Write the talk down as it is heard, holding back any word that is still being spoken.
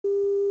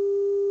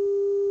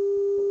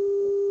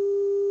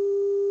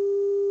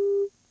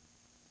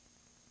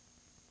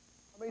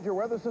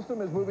weather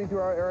system is moving through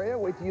our area.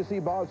 Wait till you see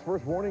Bob's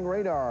first warning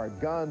radar.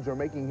 Guns are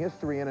making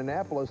history in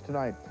Annapolis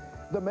tonight.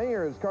 The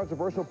mayor's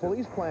controversial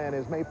police plan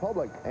is made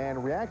public,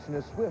 and reaction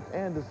is swift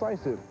and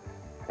decisive.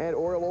 And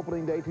Oriole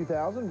Opening Day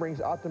 2000 brings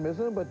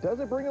optimism, but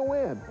does it bring a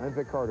win? I'm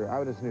Vic Carter,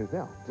 Eyewitness News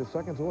now, just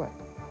seconds away.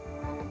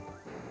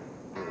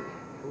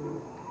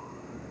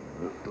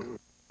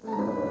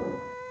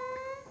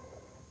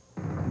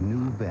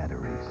 New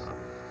batteries.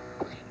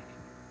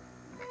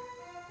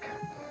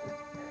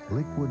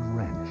 Liquid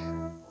wrench.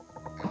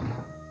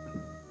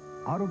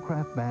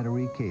 Autocraft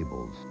battery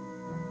cables.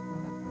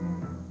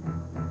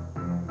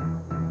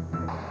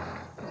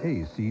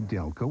 AC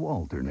Delco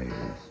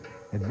alternators.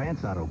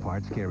 Advance Auto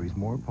Parts carries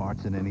more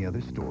parts than any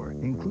other store,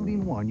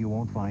 including one you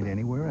won't find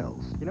anywhere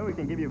else. You know, we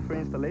can give you a free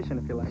installation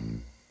if you like.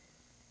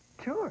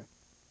 Sure.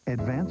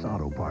 Advance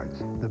Auto Parts.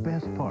 The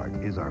best part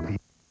is our people.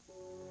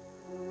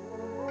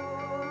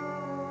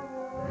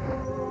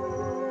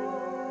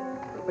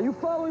 Are you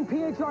following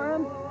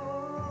PHRM?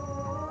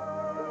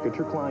 Get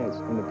your clients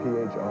into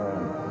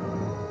PHRM.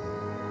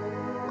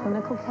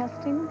 Clinical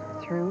testing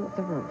through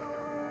the roof.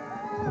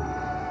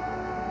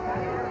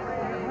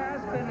 There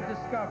has been a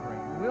discovery.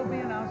 We'll be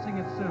announcing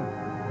it soon.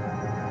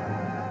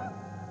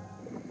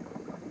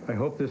 I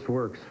hope this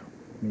works.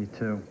 Me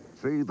too.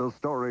 See the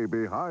story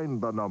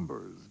behind the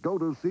numbers. Go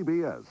to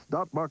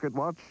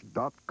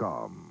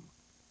cbs.marketwatch.com.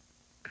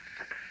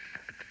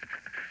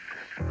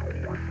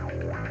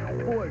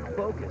 Ford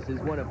Focus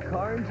is one of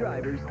Car and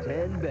Driver's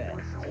 10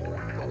 best.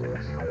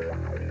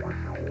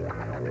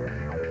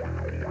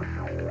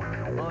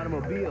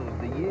 Automobile of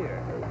the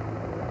Year.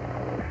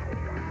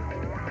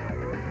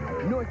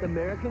 North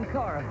American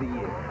Car of the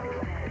Year.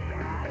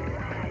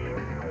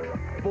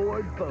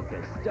 Ford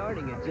Focus,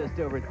 starting at just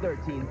over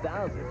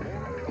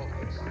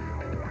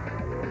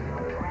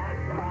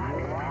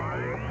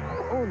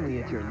 $13,000.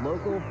 Only at your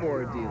local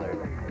Ford dealer.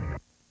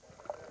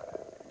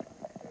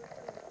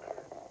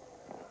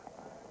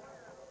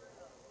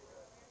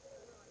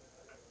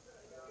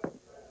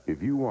 If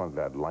you want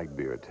that light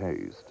beer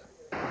taste,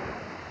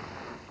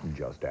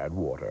 just add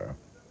water.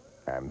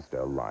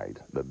 Amstel Light,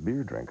 the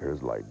beer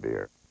drinker's light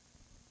beer.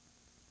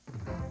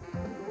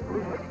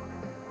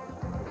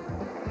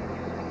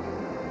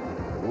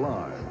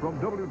 Live from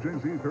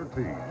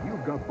WJZ-13,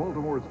 you've got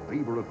Baltimore's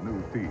favorite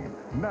news team.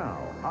 Now,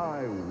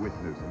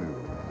 Eyewitness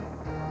News.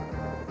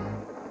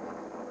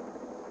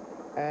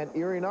 An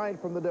eerie night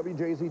from the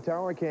WJZ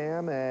Tower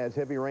Cam as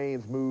heavy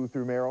rains move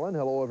through Maryland.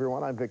 Hello,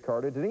 everyone. I'm Vic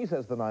Carter. Denise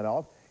has the night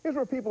off. Here's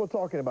what people are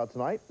talking about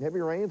tonight. Heavy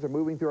rains are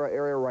moving through our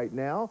area right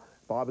now.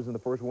 Bob is in the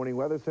First Warning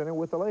Weather Center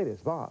with the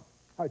latest. Bob.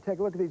 All right, take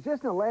a look at these.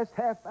 Just in the last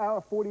half hour,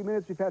 40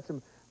 minutes, we've had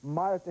some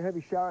moderate to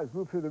heavy showers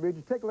move through the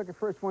region. Take a look at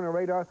First Warning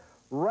radar.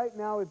 Right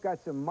now, we've got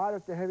some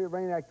moderate to heavy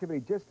rain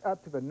activity just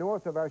up to the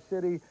north of our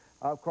city,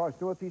 across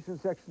northeastern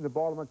sections of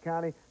Baltimore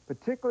County,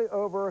 particularly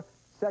over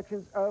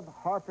sections of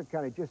Harford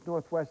County, just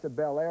northwest of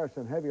Bel Air,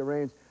 some heavy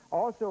rains.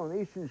 Also on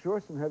the eastern shore,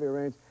 some heavy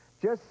rains.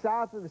 Just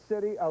south of the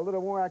city, a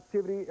little more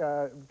activity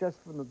just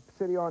from the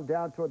city on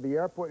down toward the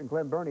airport in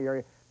Glen Burnie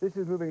area. This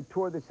is moving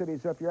toward the city.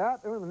 So if you're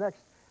out there in the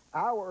next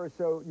hour or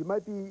so, you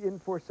might be in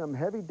for some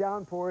heavy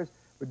downpours,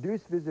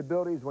 reduced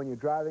visibilities when you're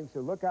driving,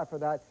 so look out for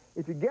that.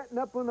 If you're getting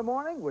up in the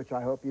morning, which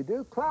I hope you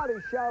do, cloudy,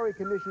 showery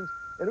conditions,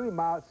 it'll be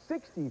mild,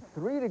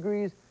 63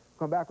 degrees.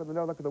 Come back with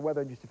another look at the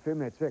weather in just a few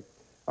minutes. Vic.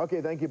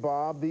 Okay, thank you,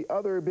 Bob. The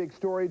other big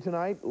story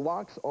tonight,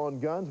 locks on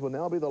guns will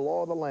now be the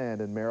law of the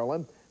land in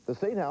Maryland. The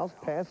State House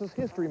passes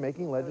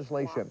history-making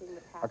legislation.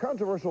 A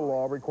controversial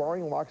law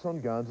requiring locks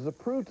on guns is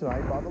approved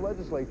tonight by the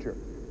legislature.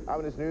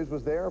 Eyewitness News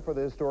was there for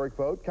the historic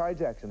vote. Kai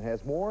Jackson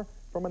has more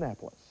from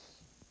Annapolis.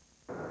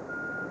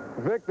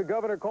 Vic, the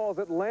governor calls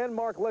it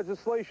landmark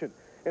legislation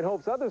and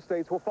hopes other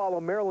states will follow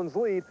Maryland's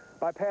lead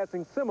by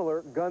passing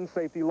similar gun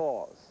safety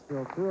laws.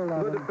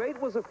 The debate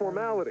was a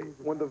formality.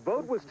 When the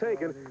vote was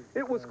taken,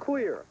 it was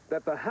clear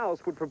that the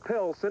House would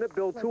propel Senate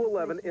Bill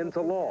 211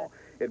 into law.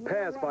 It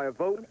passed by a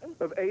vote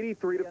of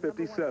 83 to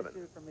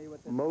 57.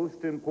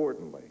 Most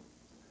importantly,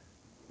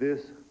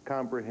 this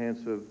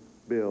comprehensive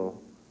bill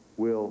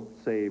will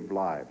save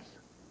lives.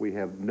 We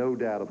have no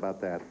doubt about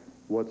that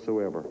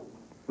whatsoever.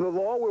 The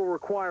law will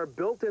require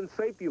built-in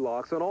safety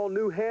locks on all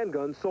new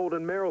handguns sold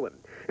in Maryland.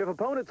 If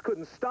opponents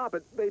couldn't stop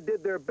it, they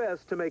did their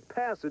best to make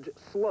passage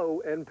slow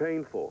and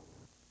painful.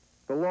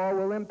 The law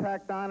will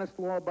impact honest,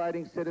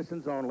 law-abiding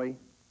citizens only.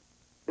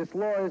 This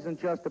law isn't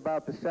just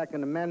about the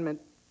Second Amendment,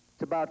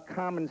 it's about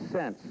common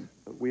sense.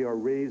 We are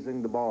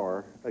raising the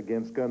bar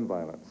against gun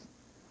violence.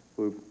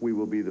 We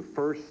will be the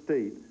first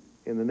state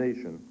in the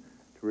nation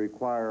to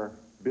require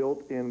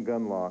built-in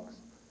gun locks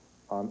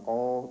on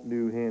all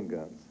new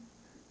handguns.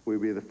 We'll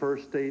be the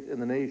first state in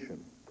the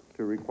nation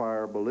to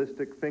require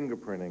ballistic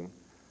fingerprinting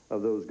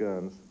of those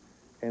guns,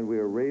 and we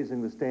are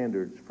raising the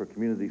standards for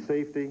community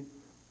safety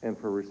and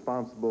for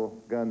responsible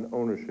gun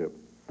ownership.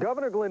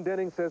 Governor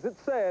Glendening says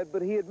it's sad,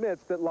 but he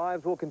admits that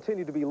lives will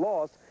continue to be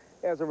lost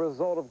as a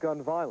result of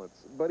gun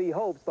violence. But he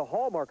hopes the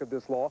hallmark of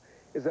this law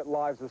is that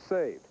lives are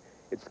saved.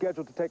 It's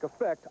scheduled to take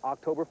effect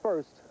October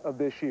 1st of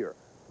this year.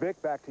 Vic,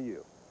 back to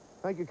you.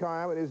 Thank you,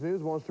 Kai. Eyewitness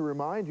News wants to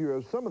remind you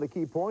of some of the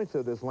key points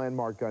of this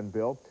landmark gun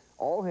bill.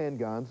 All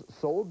handguns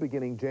sold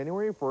beginning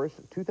January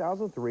 1st,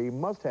 2003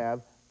 must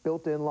have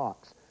built-in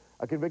locks.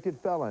 A convicted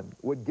felon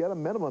would get a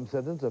minimum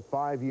sentence of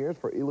 5 years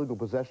for illegal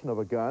possession of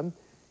a gun.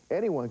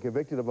 Anyone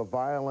convicted of a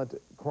violent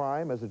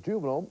crime as a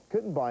juvenile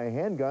couldn't buy a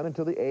handgun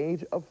until the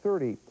age of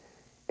 30.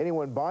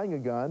 Anyone buying a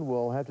gun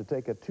will have to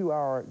take a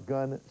 2-hour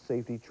gun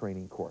safety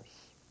training course.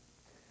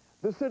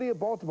 The city of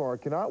Baltimore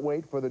cannot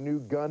wait for the new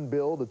gun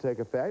bill to take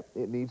effect.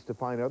 It needs to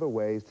find other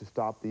ways to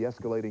stop the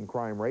escalating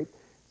crime rate.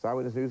 As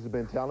Eyewitness News has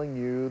been telling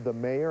you, the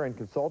mayor and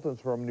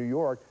consultants from New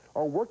York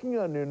are working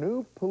on a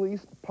new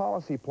police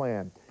policy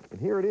plan. And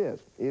here it is.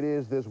 It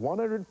is this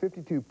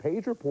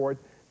 152-page report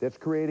that's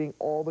creating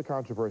all the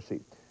controversy.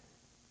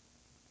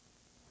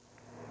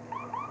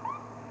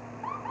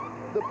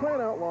 The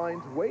plan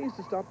outlines ways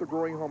to stop the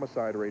growing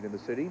homicide rate in the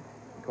city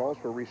and calls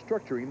for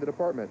restructuring the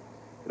department.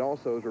 It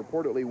also is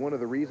reportedly one of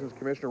the reasons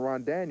Commissioner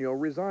Ron Daniel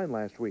resigned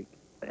last week.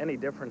 Any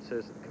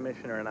differences the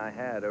Commissioner and I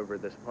had over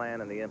this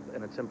plan and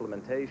its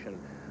implementation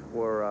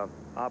were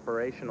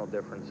operational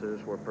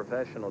differences, were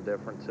professional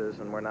differences,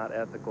 and were not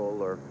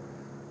ethical or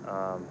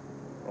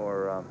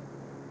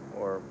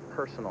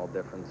personal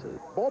differences.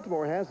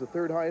 Baltimore has the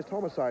third highest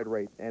homicide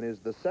rate and is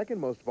the second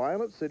most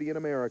violent city in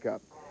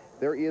America.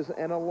 There is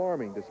an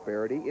alarming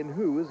disparity in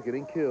who is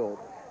getting killed.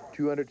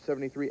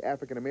 273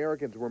 African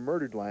Americans were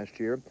murdered last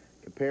year,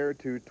 compared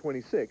to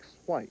 26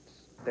 whites.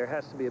 There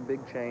has to be a big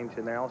change,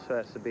 and there also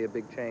has to be a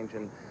big change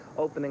in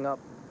opening up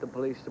the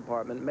police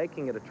department,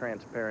 making it a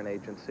transparent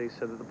agency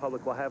so that the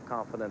public will have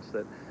confidence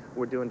that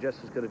we're doing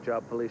just as good a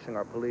job policing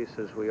our police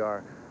as we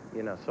are,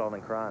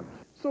 solving crimes.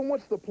 So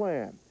what's the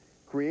plan?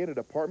 Create a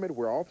department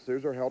where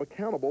officers are held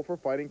accountable for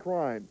fighting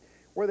crime,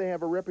 where they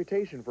have a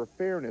reputation for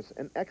fairness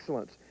and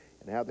excellence,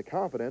 and have the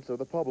confidence of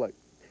the public.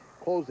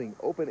 Closing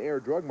open-air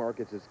drug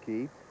markets is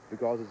key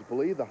because it's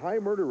believed the high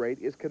murder rate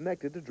is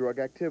connected to drug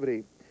activity.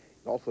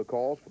 It also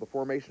calls for the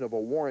formation of a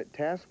warrant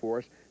task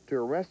force to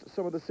arrest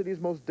some of the city's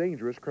most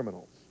dangerous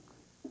criminals.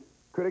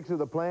 Critics of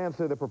the plan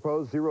say the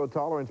proposed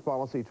zero-tolerance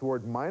policy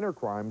toward minor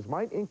crimes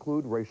might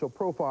include racial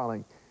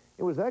profiling.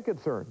 It was that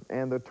concern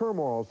and the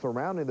turmoil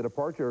surrounding the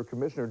departure of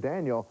Commissioner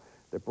Daniel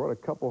that brought a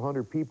couple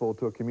hundred people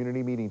to a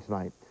community meeting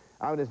tonight.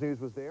 Eyewitness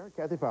News was there.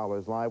 Kathy Fowler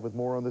is live with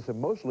more on this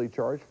emotionally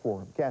charged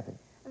forum. Kathy.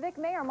 Vic,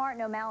 Mayor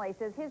Martin O'Malley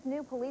says his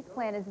new police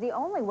plan is the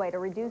only way to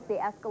reduce the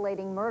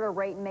escalating murder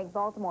rate and make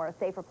Baltimore a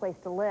safer place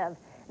to live.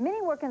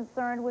 Many were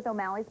concerned with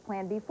O'Malley's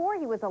plan before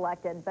he was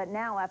elected, but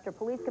now, after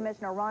Police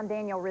Commissioner Ron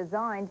Daniel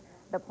resigned,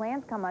 the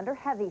plans come under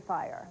heavy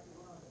fire.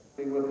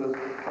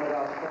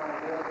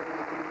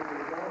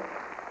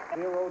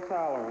 Zero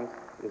tolerance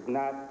is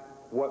not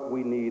what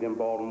we need in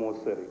Baltimore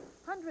City.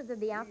 Hundreds of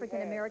the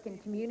African-American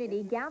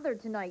community gathered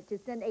tonight to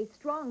send a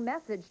strong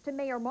message to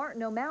Mayor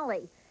Martin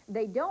O'Malley.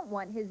 They don't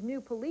want his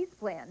new police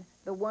plan,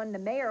 the one the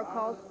mayor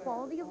calls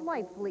quality of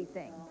life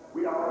policing.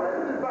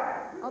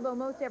 Although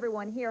most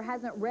everyone here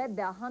hasn't read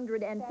the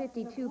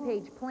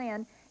 152-page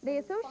plan, they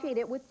associate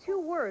it with two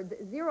words,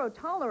 zero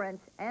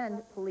tolerance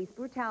and police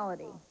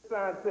brutality. The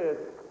sign says,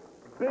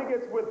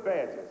 bigots with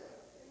badges.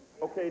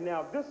 Okay,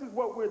 now this is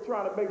what we're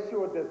trying to make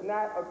sure does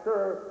not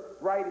occur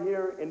right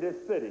here in this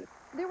city.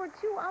 There were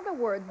two other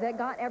words that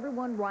got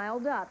everyone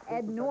riled up.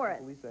 Ed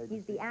Norris,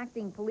 he's the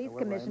acting police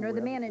commissioner,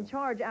 the man in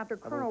charge after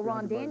Colonel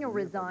Ron Daniel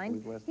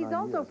resigned. He's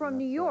also from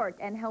New York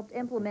and helped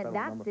implement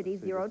that city's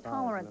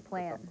zero-tolerance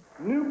plan.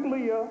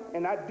 Nuclear,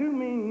 and I do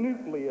mean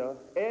nuclear,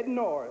 Ed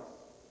Norris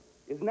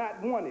is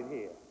not wanted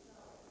here.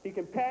 He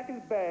can pack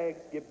his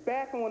bags, get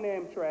back on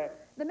Amtrak.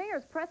 The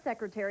mayor's press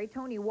secretary,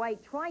 Tony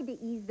White, tried to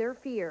ease their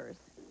fears.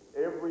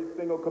 Every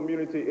single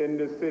community in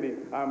this city,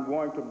 I'm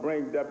going to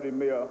bring Deputy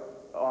Mayor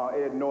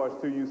Ed Norris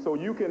to you so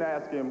you can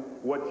ask him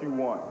what you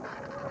want.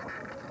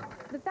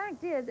 The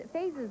fact is,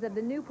 phases of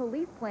the new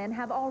police plan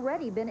have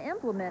already been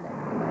implemented.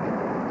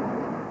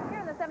 Here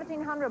in the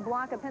 1700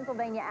 block of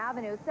Pennsylvania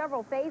Avenue,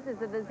 several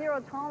phases of the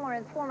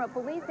zero-tolerance form of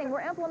policing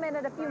were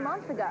implemented a few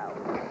months ago.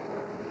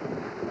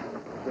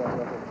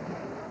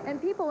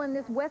 And people in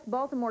this West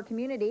Baltimore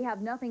community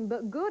have nothing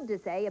but good to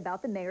say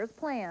about the mayor's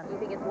plan. You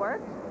think it's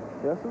worked?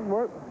 Yes, it's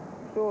worked.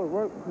 Sure, it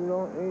works.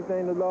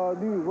 Anything the law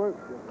do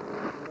works.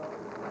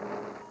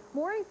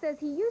 Morey says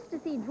he used to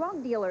see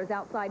drug dealers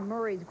outside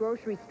Murray's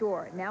grocery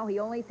store. Now he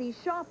only sees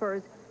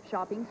shoppers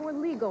shopping for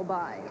legal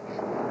buys.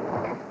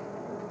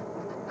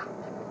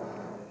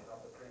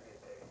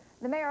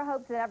 The mayor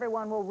hopes that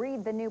everyone will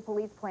read the new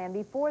police plan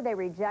before they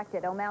reject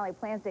it. O'Malley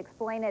plans to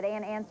explain it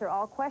and answer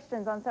all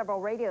questions on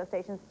several radio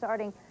stations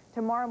starting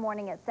tomorrow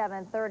morning at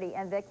 7:30.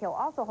 And Vic, he'll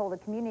also hold a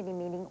community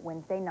meeting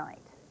Wednesday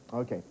night.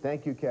 Okay,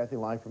 thank you, Kathy,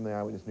 live from the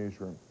Eyewitness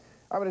Newsroom.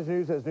 Eyewitness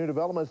News has new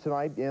developments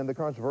tonight in the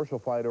controversial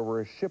fight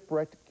over a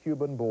shipwrecked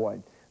Cuban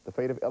boy. The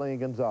fate of Elian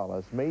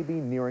Gonzalez may be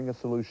nearing a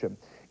solution.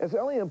 As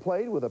Elian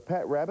played with a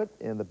pet rabbit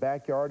in the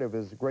backyard of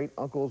his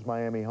great-uncle's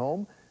Miami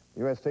home,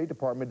 the U.S. State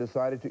Department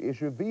decided to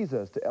issue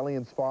visas to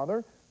Elian's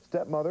father,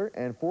 stepmother,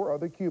 and 4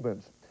 other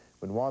Cubans.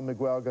 When Juan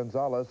Miguel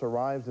Gonzalez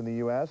arrives in the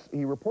U.S., he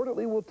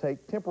reportedly will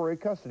take temporary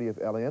custody of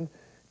Elian.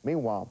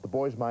 Meanwhile, the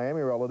boys'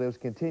 Miami relatives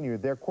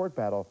continued their court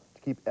battle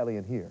to keep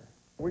Elian here.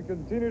 We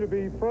continue to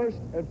be first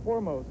and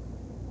foremost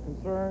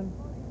concerned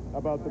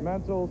about the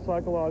mental,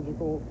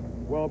 psychological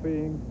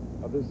well-being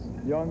of this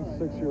young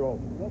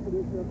 6-year-old.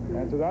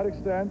 And to that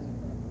extent,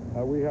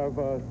 we have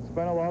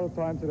spent a lot of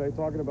time today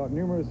talking about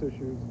numerous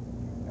issues,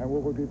 and we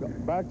will be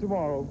back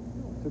tomorrow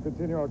to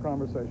continue our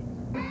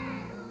conversations.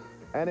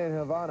 And in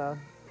Havana,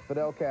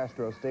 Fidel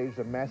Castro staged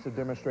a massive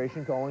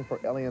demonstration calling for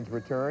Elian's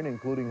return,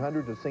 including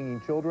hundreds of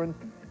singing children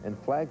and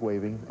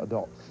flag-waving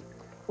adults.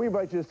 We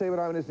invite you to stay with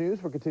Eyewitness News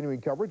for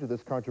continuing coverage of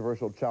this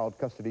controversial child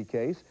custody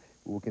case.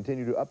 We will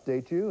continue to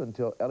update you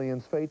until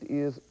Elian's fate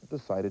is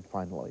decided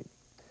finally.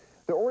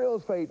 The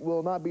Orioles' fate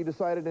will not be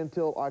decided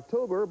until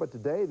October, but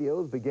today the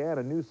O's began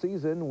a new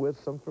season with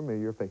some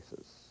familiar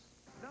faces.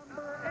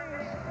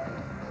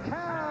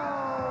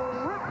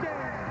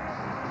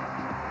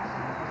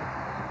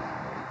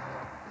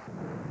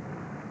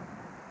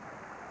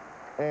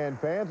 And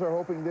fans are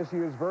hoping this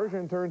year's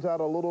version turns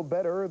out a little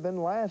better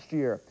than last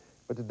year.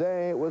 But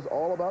today it was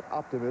all about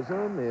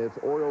optimism. It's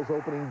Orioles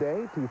opening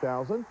day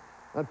 2000.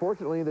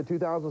 Unfortunately, the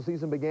 2000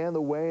 season began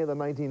the way the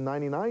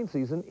 1999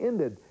 season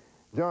ended.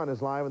 John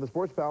is live in the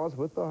Sports Palace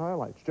with the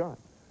highlights. John.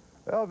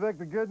 Well, Vic,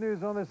 the good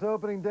news on this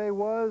opening day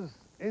was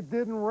it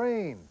didn't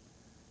rain.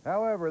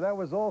 However, that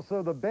was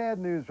also the bad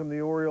news from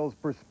the Orioles'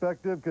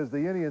 perspective because the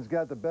Indians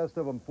got the best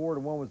of them.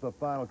 4-1 was the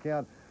final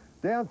count.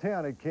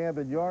 Downtown at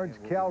Camden Yards,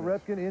 Cal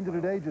Ripken ended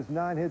today just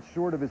 9 hits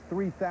short of his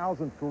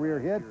 3,000th career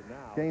hit.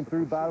 Came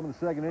through bottom of the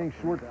second inning,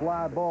 short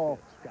fly ball.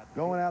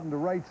 Going out into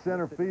right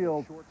center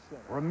field.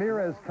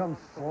 Ramirez comes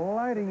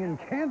sliding and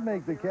can't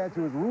make the catch.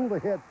 It was ruled a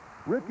hit.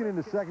 Ripken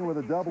into second with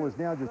a double is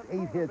now just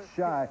 8 hits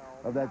shy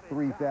of that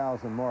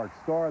 3,000 mark.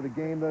 Star of the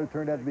game, though,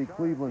 turned out to be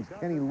Cleveland's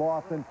Kenny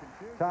Lofton.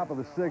 Top of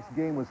the 6th,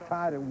 game was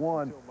tied at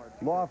 1.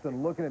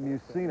 Lofton looking at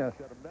Mussina,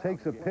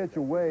 takes a pitch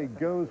away,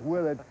 goes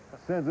with it,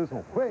 sends this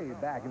one way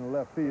back in the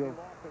left field.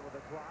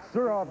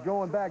 Surhoff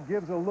going back,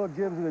 gives it a look,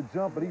 gives it a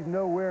jump, but he's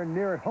nowhere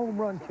near it. Home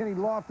run, Kenny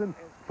Lofton.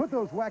 Put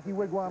those wacky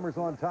wigwammers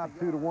on top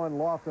 2-1.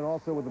 Lofton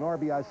also with an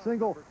RBI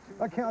single,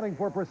 accounting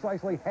for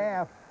precisely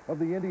half of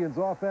the Indians'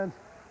 offense.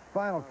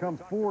 Final comes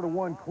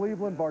 4-1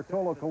 Cleveland.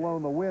 Bartolo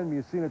Colon the win.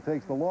 Mussina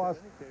takes the loss.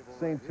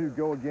 Same two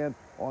go again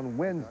on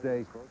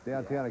Wednesday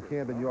downtown at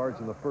Camden Yards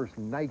in the first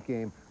night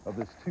game of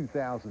this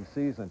 2000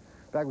 season.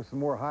 Back with some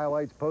more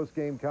highlights,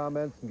 post-game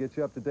comments, and get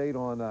you up to date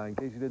on, in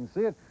case you didn't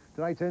see it,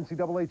 tonight's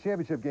NCAA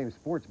championship game.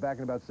 Sports back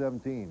in about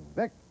 17.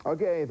 Vic?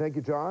 Okay, thank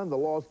you, John. The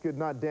loss could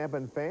not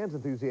dampen fans'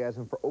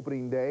 enthusiasm for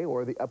opening day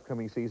or the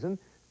upcoming season.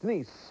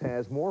 Denise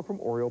has more from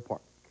Oriole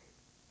Park.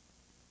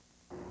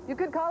 You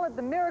could call it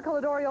the miracle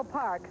at Oriole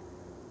Park.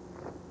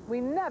 We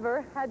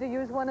never had to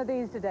use one of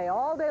these today.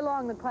 All day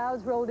long, the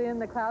clouds rolled in,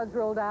 the clouds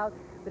rolled out,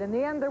 but in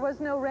the end, there was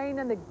no rain,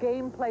 and the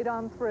game played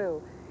on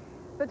through.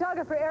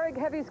 Photographer Eric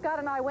Heavy Scott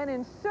and I went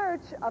in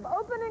search of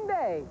opening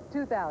day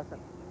 2000.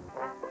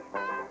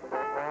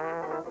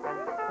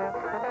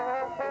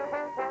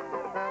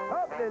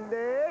 Opening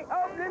day.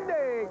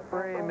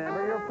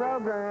 Remember your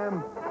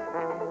program.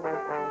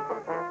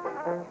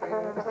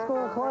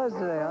 School closed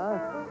today,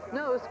 huh?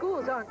 No,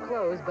 schools aren't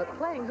closed, but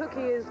playing hooky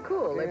is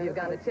cool if you've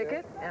got a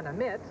ticket and a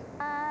mitt.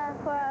 I'm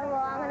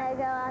going to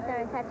go out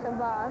there and catch the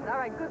ball. All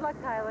right, good luck,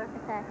 Tyler.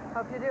 Okay.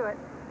 Hope you do it.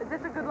 Is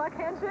this a good luck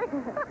handshake?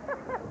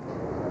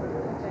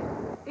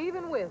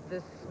 Even with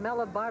the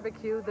smell of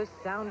barbecue, the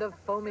sound of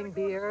foaming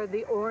beer,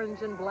 the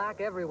orange and black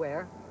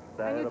everywhere.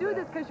 And you do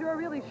this because you're a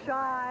really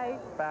shy,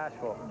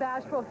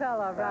 bashful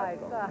fella, right?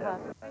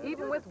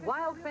 Even with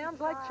wild fans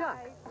like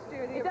Chuck.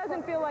 It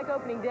doesn't feel like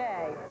opening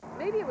day.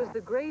 Maybe it was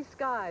the gray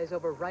skies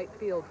over right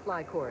field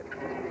fly court.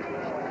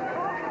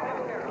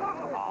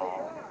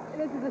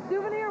 This is a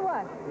souvenir or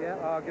what? Yeah,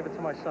 I'll give it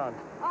to my son.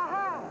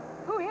 Aha!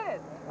 Who hit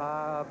it?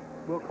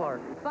 Will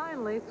Clark.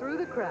 Finally, through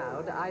the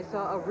crowd, I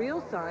saw a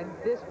real sign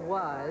this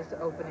was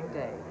opening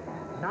day.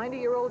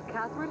 90-year-old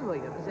Catherine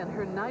Williams and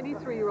her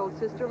 93-year-old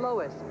sister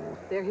Lois.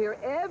 They're here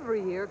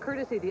every year,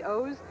 courtesy the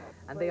O's,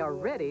 and they are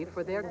ready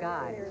for their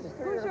guys.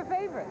 Who's your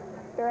favorite?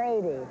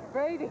 Brady.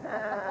 Brady.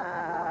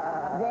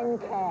 Then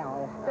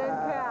Cal. Then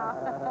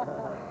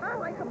Cal. I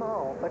like them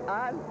all, but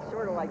I'm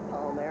sort of like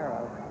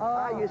Palmero. Oh.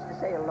 I used to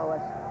say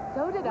Lois.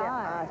 So did yeah,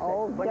 I.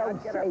 Oh,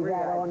 don't say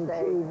that on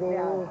TV.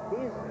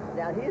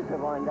 Yeah, he's the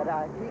one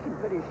that he can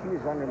put his shoes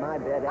under my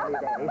bed every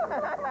day.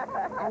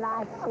 And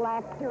I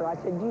slapped her. I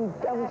said, you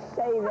don't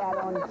say that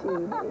on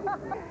TV.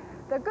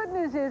 The good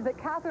news is that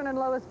Catherine and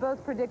Lois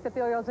both predict that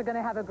the Orioles are going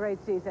to have a great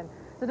season.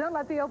 So don't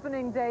let the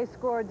opening day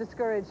score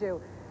discourage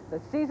you.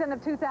 The season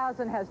of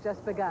 2000 has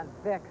just begun.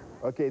 Vic.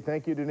 Okay,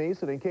 thank you,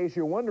 Denise. And in case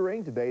you're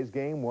wondering, today's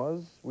game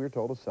was, we were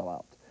told, a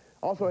sellout.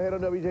 Also ahead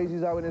on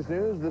WJZ's Eyewitness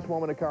News, this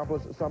woman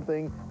accomplished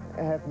something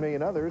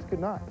 500,000 others could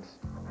not.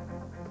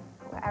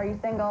 Are you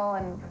single,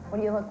 and what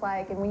do you look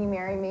like, and will you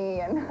marry me?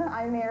 And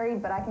I'm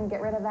married, but I can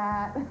get rid of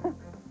that.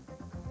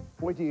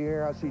 Wait till you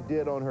hear how she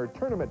did on her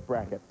tournament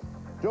bracket.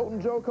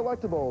 Joltin' Joe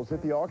Collectibles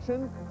hit the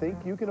auction.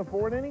 Think you can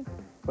afford any?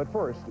 But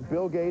first,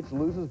 Bill Gates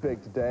loses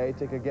big today.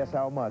 Take a guess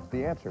how much.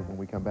 The answer when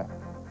we come back.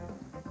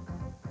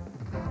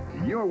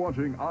 You're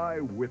watching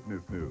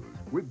Eyewitness News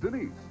with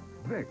Denise,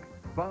 Vic,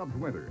 Bob's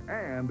Winter,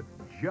 and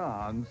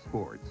John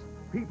Sports.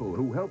 People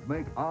who help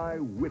make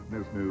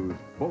Eyewitness News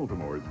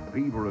Baltimore's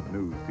favorite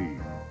news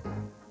team.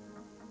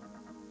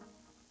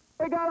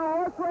 We got a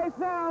horse race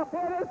now.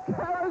 It is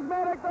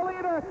Charismatic, the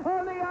leader,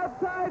 on the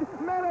outside.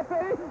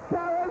 Menifee.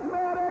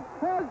 Charismatic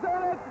has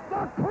done it.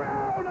 The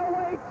crown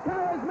awaits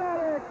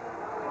Charismatic.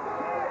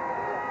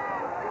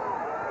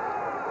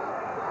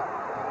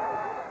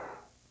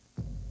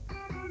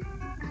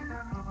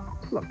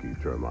 Lucky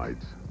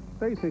termites.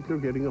 They think they're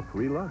getting a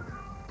free lunch.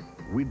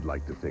 We'd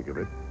like to think of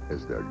it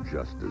as they're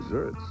just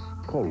desserts.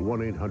 Call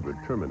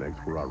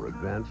 1-800-TERMINEX for our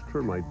advanced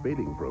termite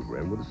baiting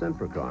program with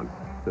Centricon,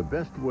 the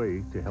best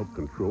way to help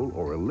control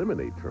or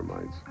eliminate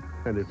termites.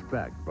 And it's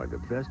backed by the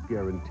best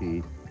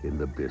guarantee in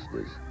the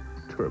business.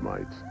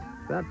 Termites.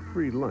 That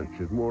free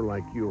lunch is more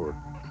like your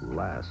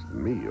last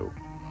meal.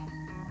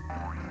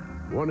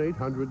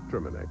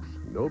 1-800-TERMINEX.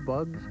 No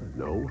bugs,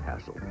 no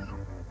hassles.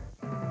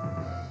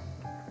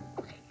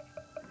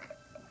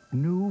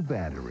 New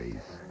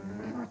batteries.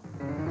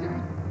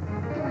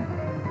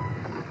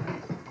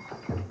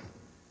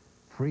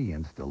 Free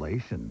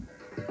installation.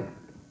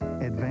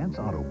 Advance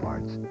Auto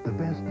Parts. The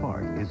best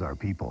part is our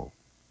people.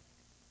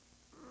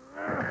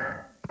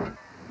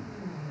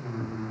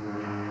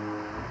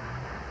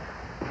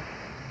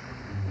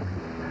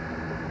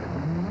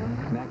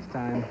 Next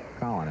time,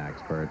 call an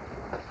expert.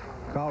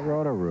 Call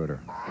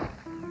Roto-Rooter,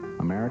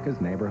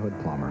 America's neighborhood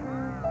plumber.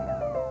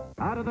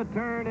 Out of the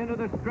turn into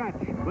the stretch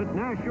with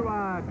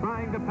Nashua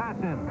trying to pass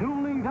him.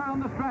 Dueling down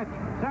the stretch.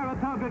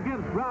 Saratoga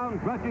gives ground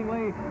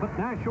grudgingly, but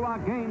Nashua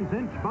gains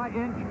inch by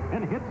inch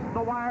and hits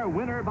the wire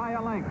winner by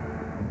a length.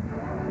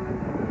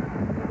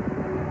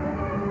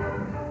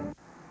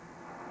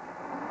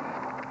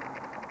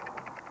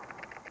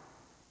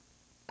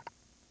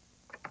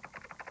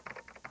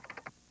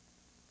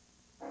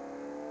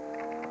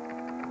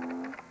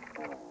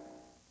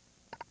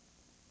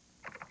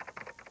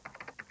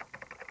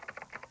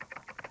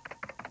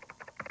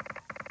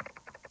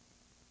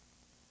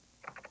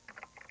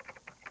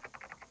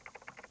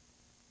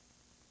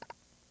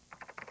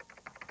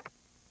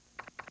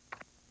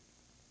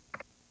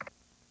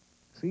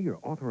 See your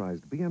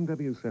authorized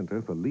BMW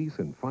Center for lease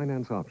and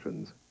finance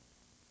options.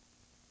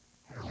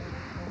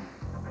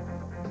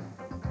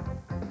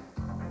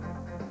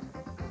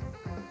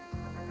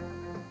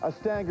 A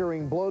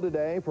staggering blow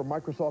today for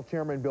Microsoft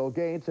Chairman Bill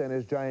Gates and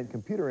his giant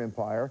computer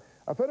empire.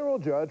 A federal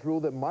judge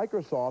ruled that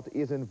Microsoft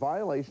is in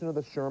violation of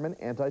the Sherman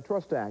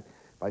Antitrust Act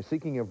by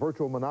seeking a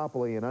virtual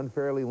monopoly and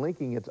unfairly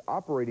linking its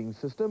operating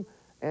system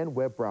and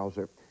web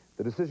browser.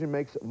 The decision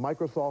makes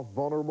Microsoft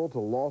vulnerable to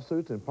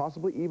lawsuits and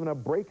possibly even a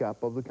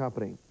breakup of the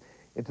company.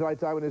 In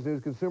tonight's Eyewitness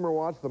News Consumer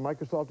Watch, the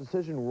Microsoft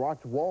decision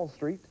rocked Wall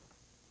Street.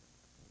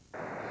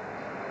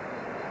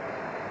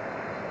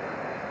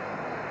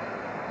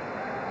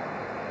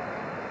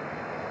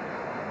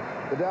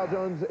 The Dow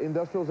Jones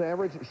Industrials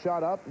Average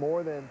shot up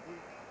more than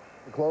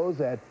the close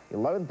at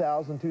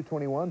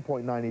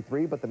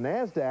 11,221.93, but the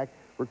NASDAQ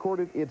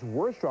recorded its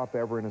worst drop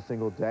ever in a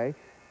single day.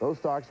 Those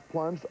stocks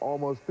plunged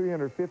almost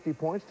 350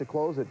 points to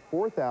close at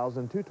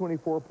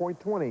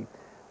 4,224.20.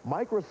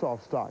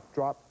 Microsoft stock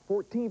dropped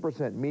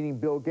 14%, meaning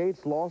Bill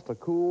Gates lost a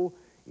cool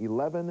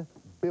 $11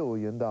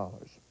 billion. A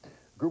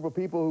group of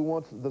people who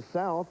wants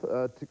South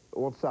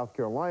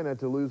Carolina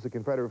to lose the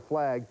Confederate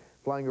flag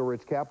flying over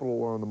its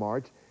capital on the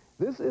march.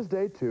 This is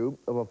day 2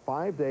 of a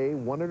 5-day,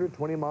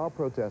 120-mile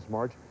protest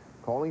march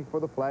calling for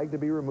the flag to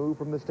be removed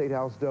from the State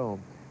House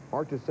dome.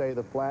 Marchers say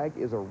the flag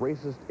is a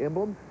racist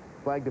emblem.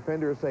 Flag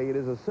defenders say it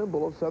is a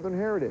symbol of Southern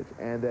heritage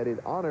and that it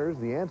honors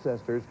the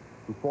ancestors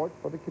who fought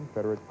for the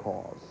Confederate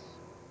cause.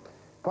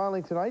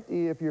 Finally tonight,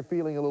 if you're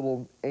feeling a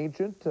little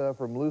ancient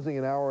from losing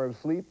an hour of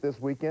sleep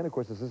this weekend, of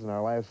course this isn't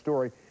our last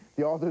story,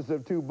 the authors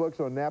of 2 books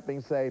on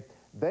napping say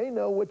they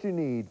know what you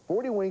need.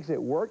 40 winks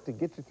at work to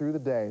get you through the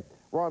day.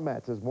 Ron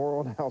Matt says more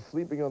on how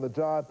sleeping on the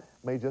job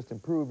may just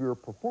improve your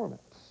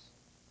performance.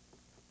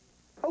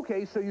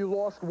 Okay, so you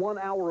lost 1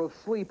 hour of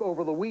sleep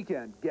over the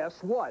weekend.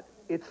 Guess what?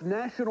 It's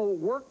National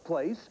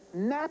Workplace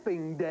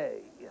Napping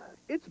Day.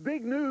 It's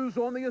big news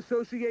on the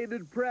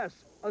Associated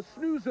Press. A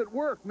snooze at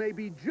work may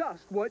be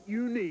just what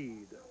you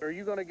need. Are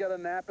you going to get a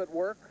nap at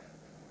work?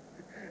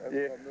 That's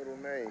my middle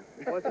name.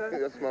 What's that?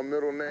 That's my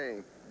middle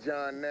name,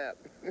 John Knapp.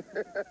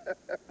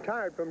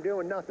 Tired from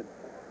doing nothing.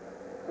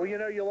 Well, you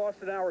know, you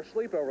lost an hour's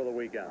sleep over the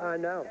weekend. I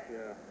know.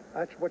 Yeah.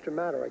 That's what's the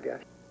matter, I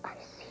guess.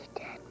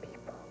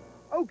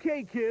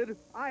 Okay, kid,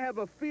 I have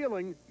a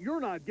feeling you're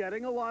not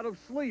getting a lot of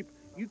sleep.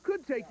 You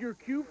could take your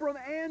cue from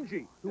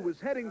Angie, who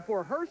was heading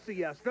for her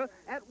siesta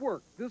at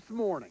work this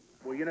morning.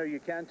 Well, you know,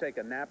 you can take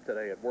a nap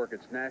today at work.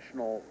 It's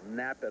National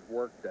Nap at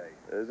Work Day.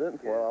 Is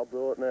it? Yeah. Well, I'll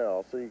do it now.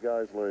 I'll see you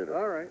guys later.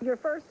 All right. Your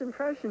first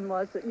impression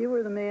was that you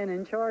were the man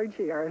in charge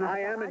here. And I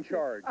am in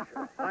charge.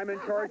 I'm in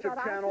charge of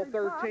Channel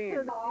 13.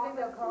 You think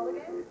they'll call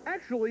again?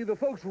 Actually, the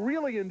folks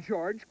really in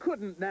charge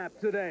couldn't nap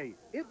today.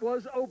 It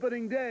was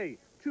opening day.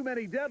 Too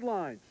many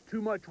deadlines,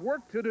 too much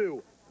work to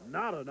do,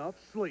 not enough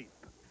sleep.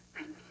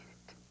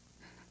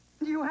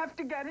 You have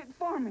to get it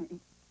for me.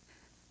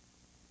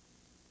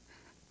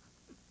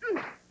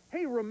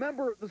 Hey,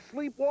 remember the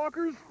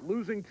sleepwalkers?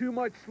 Losing too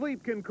much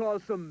sleep can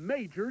cause some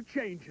major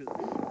changes.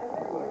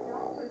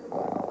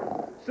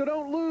 So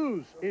don't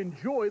lose.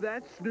 Enjoy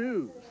that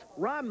snooze.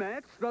 Ron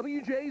Matz,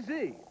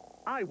 WJZ,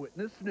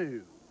 Eyewitness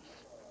News.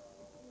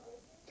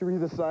 To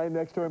read the sign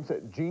next to him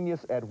said,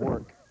 "Genius at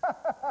work."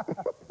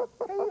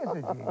 He is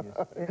a genius.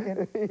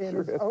 In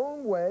his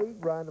own way,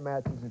 Ron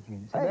Matz is a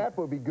genius. A nap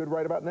would be good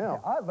right about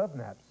now. Yeah, I love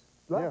naps.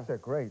 Naps are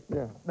great.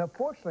 Yeah. Now,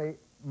 fortunately,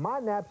 my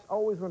naps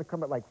always want to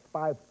come at like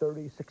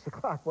 5:30, 6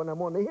 o'clock when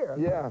I'm on the air.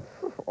 Yeah,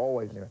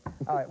 always. Anyway.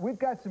 All right, we've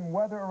got some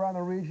weather around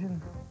the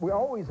region. We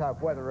always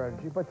have weather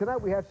energy, but tonight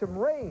we have some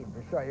rain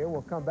to show you.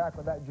 We'll come back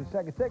with that in just a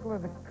second. Take a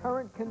look at the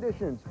current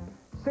conditions.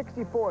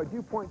 64,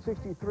 dew point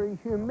 63,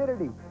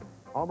 humidity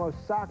almost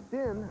socked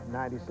in,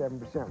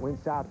 97%. Wind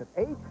south at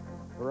 8,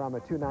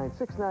 barometer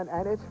 2969,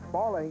 and it's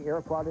falling.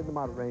 Air quality in the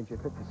moderate range at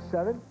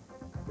 57.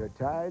 Your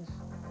tides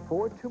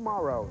for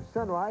tomorrow.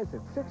 Sunrise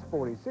at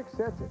 6:46,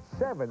 sets at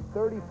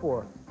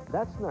 7:34.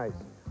 That's nice.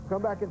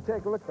 Come back and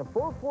take a look at the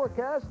full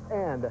forecast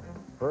and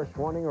first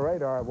warning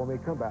radar when we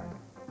come back.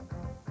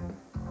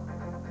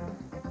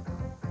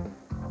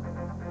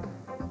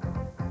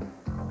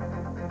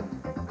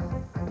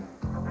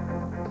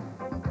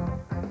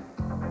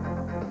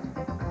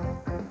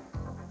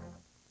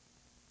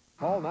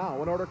 Call now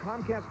and order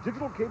Comcast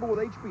digital cable with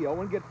HBO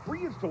and get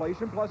free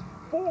installation plus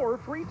 4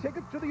 free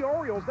tickets to the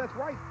Orioles. That's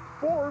right,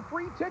 4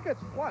 free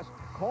tickets. Plus,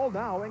 call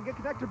now and get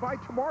connected by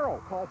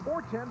tomorrow. Call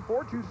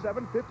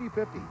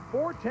 410-427-5050.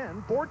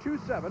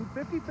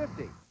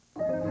 410-427-5050.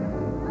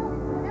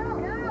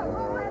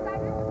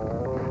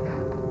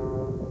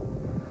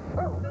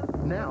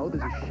 Now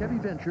there's a Chevy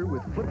Venture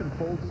with flip and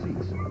fold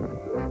seats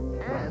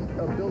and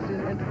a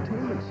built-in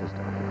entertainment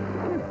system.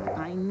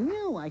 I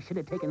knew I should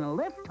have taken a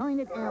left turn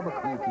at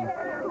Albuquerque.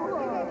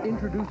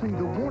 Introducing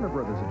the Warner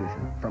Brothers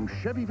edition from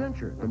Chevy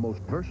Venture, the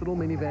most versatile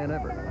minivan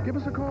ever. Give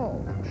us a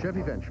call.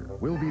 Chevy Venture.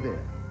 We'll be there.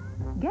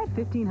 Get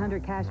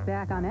 $1,500 cash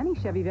back on any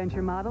Chevy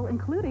Venture model,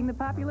 including the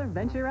popular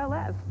Venture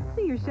LS.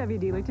 See your Chevy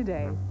dealer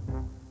today.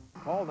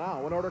 Call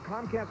now and order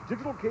Comcast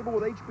digital cable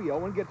with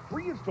HBO and get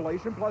free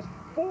installation plus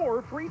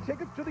 4 free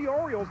tickets to the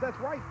Orioles. That's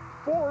right,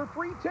 4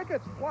 free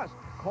tickets. Plus,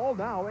 call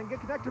now and get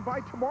connected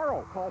by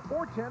tomorrow. Call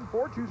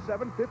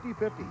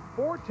 410-427-5050.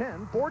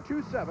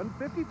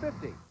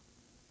 410-427-5050.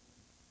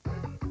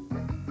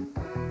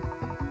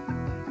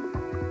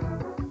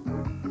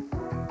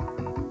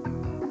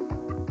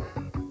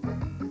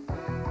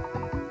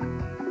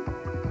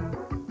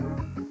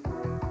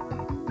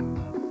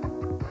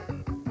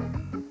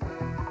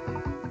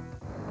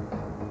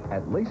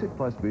 At LASIK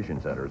Plus Vision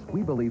Centers,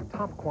 we believe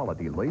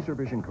top-quality laser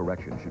vision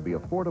correction should be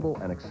affordable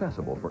and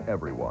accessible for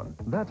everyone.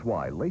 That's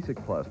why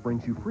LASIK Plus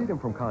brings you freedom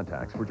from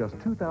contacts for just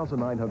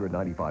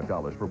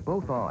 $2,995 for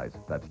both eyes.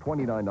 That's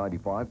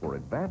 $2,995 for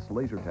advanced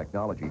laser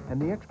technology and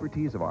the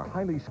expertise of our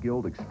highly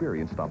skilled,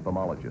 experienced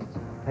ophthalmologists.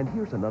 And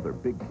here's another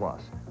big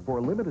plus. For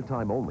a limited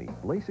time only,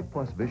 LASIK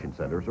Plus Vision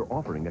Centers are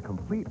offering a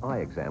complete eye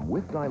exam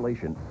with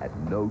dilation at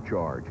no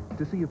charge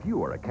to see if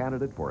you are a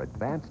candidate for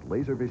advanced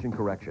laser vision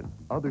correction.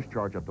 Others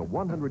charge up to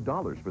 $100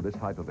 for this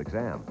type of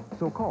exam.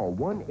 So call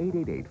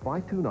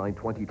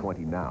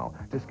 1-888-529-2020 now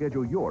to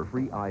schedule your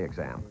free eye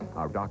exam.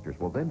 Our doctors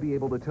will then be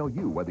able to tell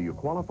you whether you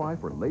qualify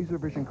for laser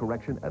vision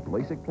correction at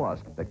LASIK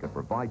Plus that could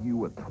provide you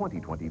with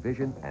 20/20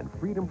 vision and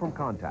freedom from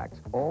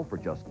contacts, all for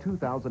just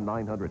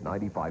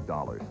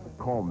 $2,995.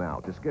 Call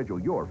now to schedule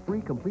your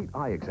free complete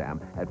eye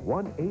exam at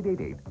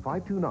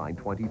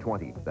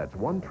 1-888-529-2020. That's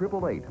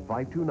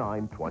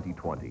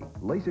 1-888-529-2020.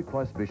 LASIK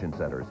Plus Vision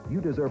Centers. You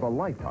deserve a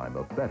lifetime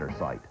of better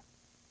sight.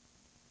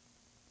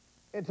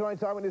 In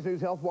tonight's Eyewitness News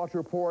Health Watch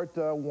report,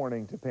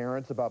 warning to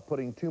parents about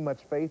putting too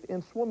much faith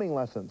in swimming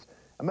lessons.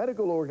 A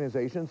medical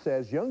organization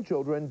says young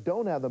children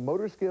don't have the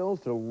motor skills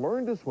to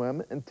learn to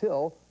swim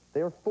until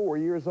they're 4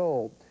 years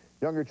old.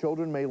 Younger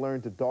children may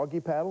learn to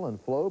doggy paddle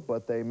and float,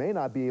 but they may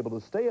not be able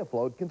to stay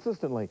afloat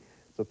consistently.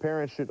 So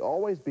parents should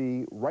always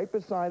be right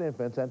beside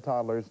infants and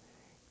toddlers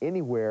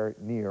anywhere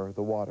near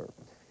the water.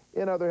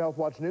 In other Health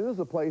Watch news,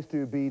 the place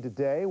to be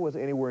today was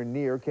anywhere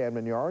near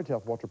Camden Yards.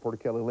 Health Watch reporter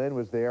Kelly Lynn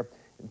was there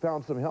and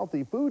found some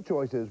healthy food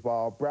choices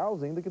while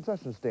browsing the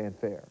concession stand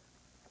fair.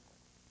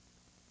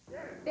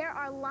 There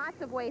are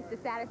lots of ways to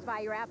satisfy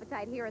your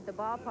appetite here at the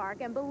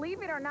ballpark, and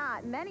believe it or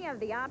not, many of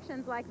the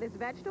options like this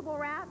vegetable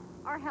wrap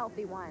are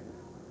healthy ones.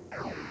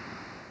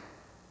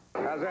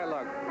 How's that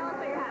look? Tell us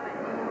what you're having.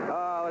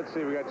 Let's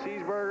see, we got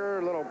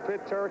cheeseburger, a little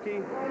pit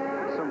turkey,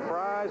 some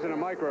fries, and a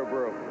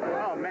microbrew.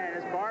 Oh man,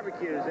 this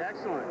barbecue is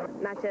excellent.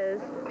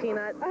 Nachos,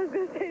 peanuts, I was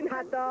gonna say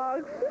hot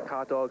dogs.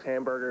 Hot dogs,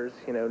 hamburgers,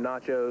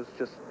 nachos,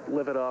 just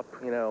live it up,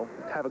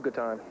 have a good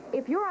time.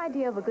 If your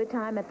idea of a good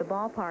time at the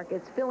ballpark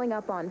is filling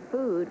up on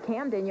food,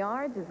 Camden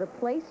Yards is the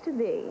place to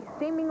be.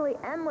 Seemingly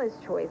endless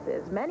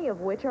choices, many of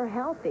which are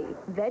healthy.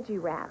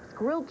 Veggie wraps,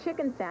 grilled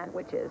chicken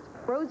sandwiches,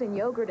 frozen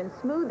yogurt and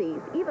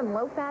smoothies, even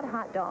low-fat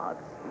hot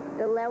dogs.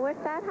 The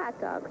lower-fat hot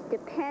dogs,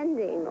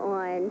 depending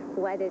on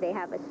whether they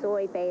have a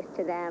soy base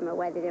to them or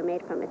whether they're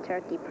made from a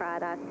turkey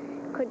product,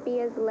 could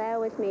be as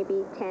low as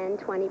maybe 10,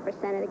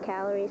 20% of the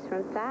calories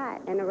from fat,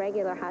 and a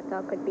regular hot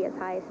dog could be as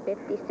high as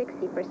 50,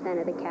 60%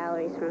 of the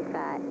calories from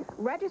fat.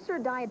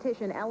 Registered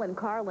dietitian Ellen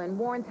Carlin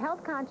warns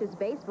health-conscious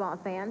baseball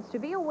fans to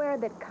be aware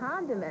that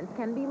condiments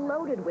can be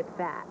loaded with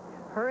fat.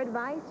 Her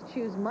advice,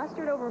 choose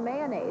mustard over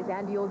mayonnaise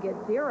and you'll get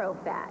 0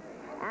 fat.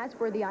 As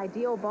for the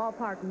ideal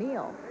ballpark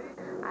meal,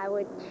 I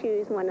would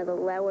choose one of the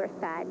lower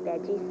fat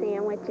veggie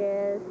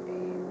sandwiches,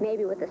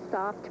 maybe with a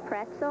soft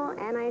pretzel,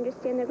 and I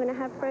understand they're going to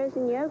have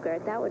frozen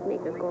yogurt. That would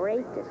make a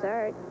great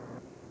dessert.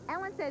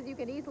 Ellen says you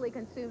can easily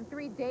consume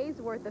 3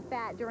 days worth of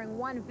fat during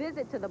one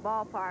visit to the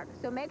ballpark,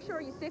 so make sure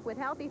you stick with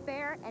healthy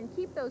fare and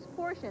keep those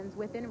portions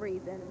within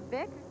reason.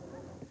 Vic?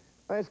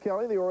 Thanks,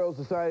 Kelly. The Orioles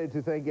decided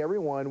to thank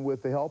everyone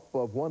with the help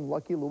of one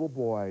lucky little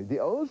boy. The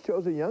O's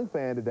chose a young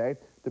fan today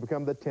to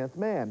become the 10th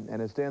man, and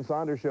as Stan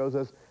Saunders shows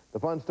us, the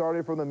fun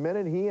started from the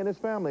minute he and his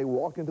family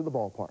walked into the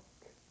ballpark.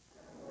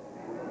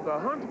 The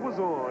hunt was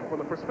on for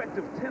the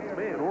prospective 10th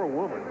man or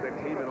woman that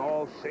came in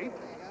all shapes,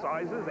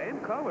 sizes,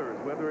 and colors,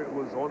 whether it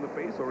was on the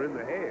face or in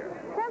the hair.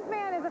 10th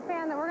man is a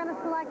fan that we're going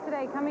to select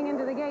today coming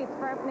into the gates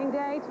for opening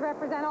day to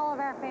represent all of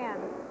our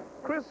fans.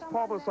 Chris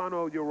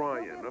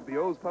Palmisano-Urian of the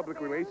O's Public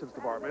Relations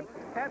Department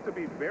had to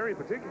be very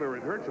particular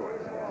in her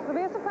choice. It'll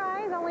be a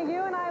surprise. Only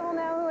you and I will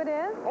know who it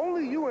is.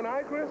 Only you and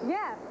I, Chris?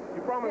 Yes.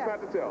 You promise not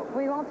to tell?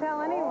 We won't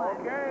tell anyone.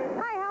 Okay.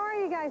 Hi, how are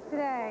you guys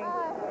today?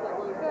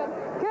 Good.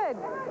 Good.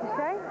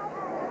 Okay.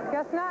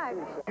 Guess not.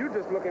 You're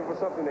just looking for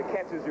something that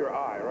catches your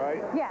eye,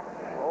 right? Yes.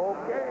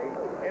 Okay.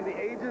 And the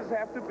ages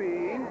have to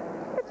be?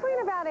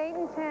 Between about 8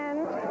 and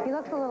 10. He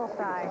looks a little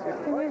shy. You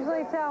can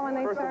usually tell when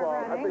they First start of all,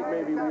 running. I think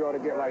maybe we ought to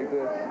get like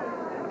this.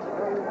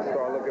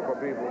 Start looking for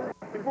people.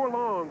 Before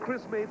long,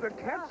 Chris made the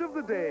catch of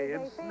the day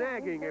in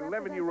snagging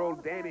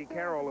 11-year-old Danny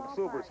Carroll of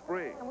Silver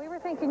Spring. And we were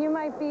thinking you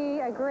might be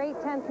a great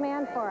 10th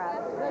man for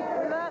us.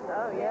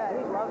 Oh, yeah,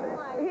 he loves it.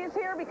 He's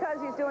here because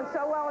he's doing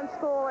so well in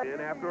school. And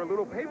after a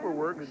little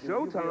paperwork,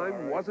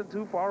 showtime wasn't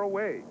too far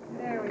away.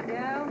 There we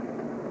go.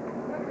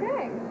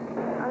 Okay.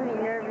 I'm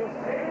nervous.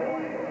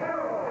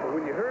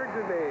 When you heard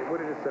your name, what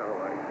did it sound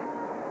like?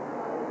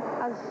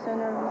 I was so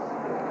nervous.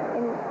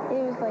 And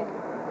it was like,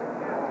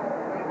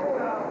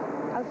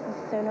 I was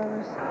just so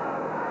nervous.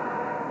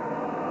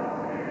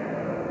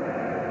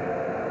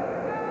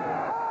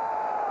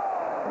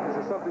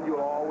 Is it something you'll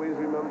always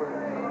remember?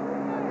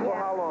 Yeah. For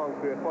how long,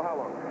 Chris? For how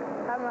long?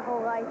 My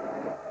whole life.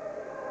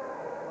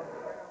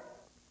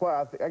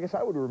 Well, I guess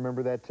I would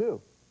remember that,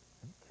 too.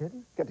 Are you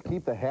kidding? Got to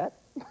keep the hat?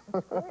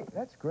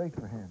 That's great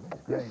for him.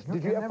 That's great. Yes.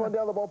 Did you have fun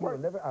down the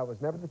ballpark? I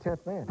was never the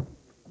 10th man.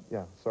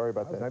 Yeah, sorry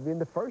about that. I was never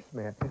the first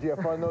man. Did you have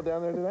fun, though,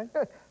 down there today?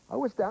 I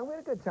was down. We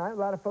had a good time. A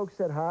lot of folks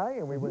said hi,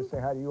 and we would say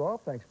hi to you all.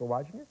 Thanks for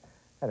watching it.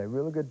 Had a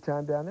really good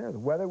time down there. The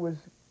weather was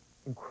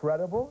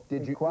incredible.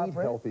 Did you eat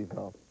healthy,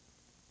 though?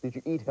 Did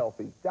you eat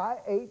healthy? I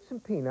ate some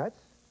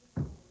peanuts,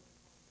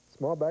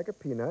 small bag of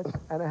peanuts,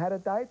 and I had a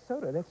diet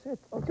soda. That's it.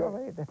 That's all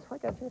I ate. That's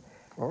what I got you.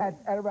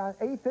 At around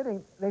 8th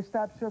inning, they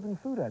stopped serving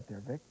food out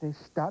there, Vic. They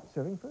stopped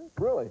serving food.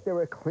 Really? They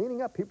were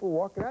cleaning up. People were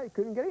walking out. You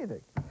couldn't get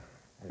anything.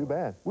 Too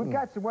bad. We've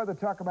got some weather to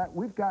talk about.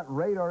 We've got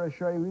radar to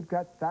show you. We've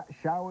got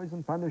showers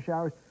and thunder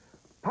showers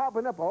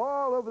popping up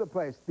all over the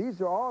place. These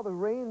are all the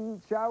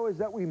rain showers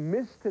that we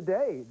missed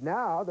today.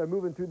 Now they're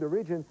moving through the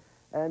region,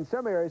 and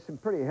some areas some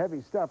pretty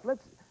heavy stuff.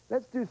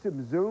 Let's do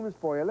some zooms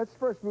for you. Let's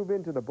first move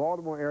into the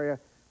Baltimore area.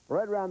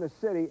 Right around the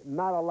city,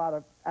 not a lot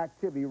of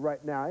activity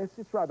right now. It's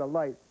just rather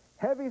light.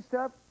 Heavy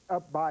stuff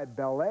up by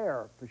Bel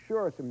Air, for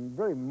sure. Some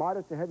very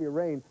moderate to heavy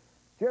rain.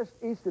 Just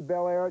east of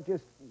Bel Air,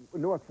 just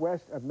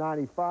northwest of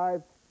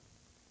 95.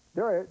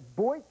 They're at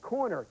Boyd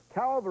Corner,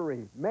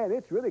 Calvary. Man,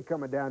 it's really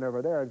coming down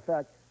over there. In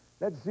fact,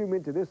 let's zoom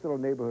into this little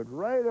neighborhood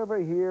right over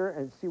here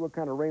and see what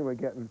kind of rain we're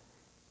getting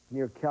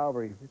near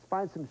Calvary. Let's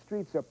find some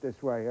streets up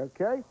this way,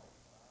 okay?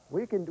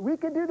 We can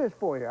do this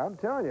for you, I'm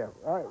telling you.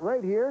 All right,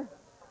 right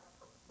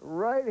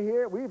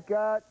here, we've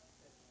got,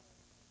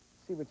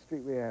 let's see what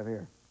street we have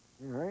here.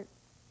 All right.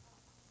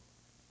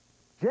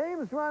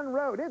 James Run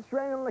Road. It's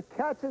raining like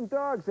cats and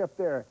dogs up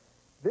there.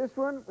 This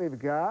one we've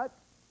got,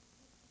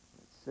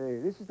 let's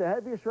see, this is the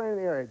heaviest rain in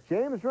the area.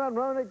 James Run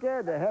Road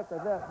again. The heck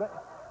of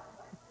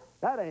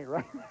that ain't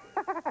right.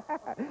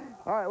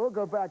 All right, we'll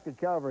go back to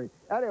Calvary.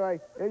 Anyway,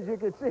 as you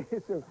can see,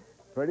 it's a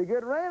pretty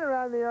good rain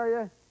around the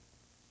area.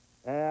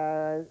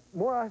 And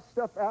more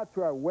stuff out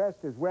to our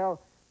west as well.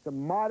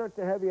 Some moderate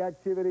to heavy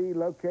activity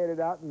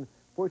located out in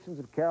portions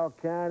of Carroll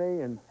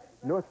County and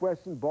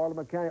northwestern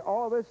Baltimore County.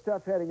 All this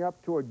stuff heading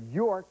up toward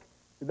York,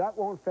 so that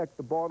won't affect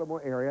the Baltimore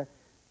area.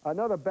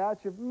 Another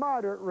batch of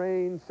moderate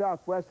rain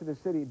southwest of the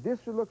city. This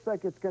looks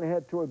like it's going to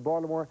head toward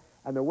Baltimore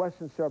and the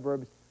western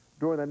suburbs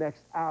during the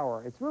next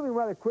hour. It's moving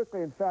rather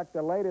quickly. In fact,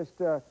 the latest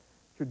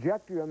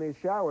trajectory on these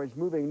showers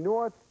moving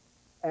north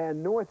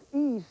and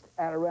northeast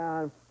at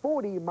around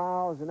 40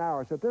 miles an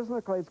hour. So it doesn't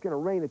look like it's going to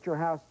rain at your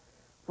house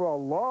for a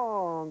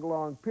long,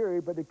 long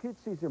period, but it could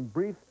see some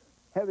brief,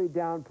 heavy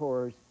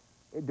downpours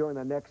during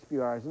the next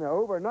few hours. Now,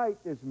 overnight,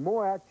 there's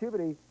more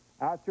activity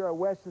out to our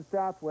west and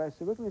southwest,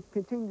 so we're going to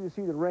continue to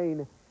see the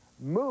rain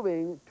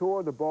moving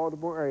toward the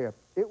Baltimore area.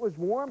 It was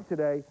warm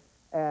today,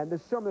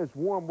 and some of this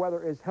warm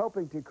weather is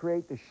helping to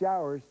create the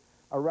showers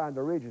around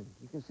the region.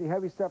 You can see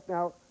heavy stuff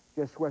now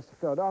just west of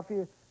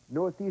Philadelphia,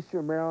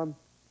 northeastern Maryland,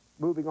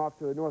 moving off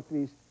to the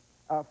northeast.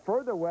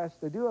 Further west,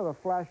 they do have a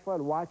flash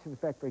flood watch in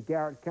effect for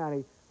Garrett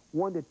County.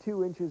 1 to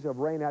 2 inches of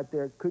rain out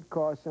there could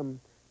cause some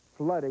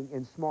flooding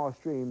in small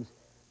streams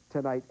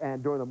tonight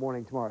and during the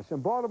morning tomorrow. So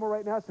in Baltimore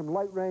right now, some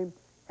light rain,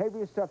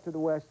 heavier stuff to the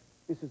west.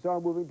 This is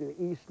all moving to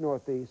the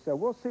east-northeast. So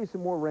we'll see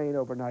some more rain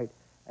overnight,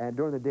 and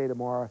during the day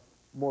tomorrow,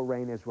 more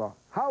rain as well.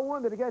 How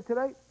warm did it get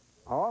today?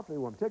 Awfully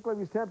warm. Take a look at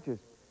these temperatures.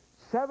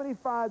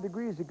 75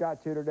 degrees it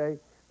got to today.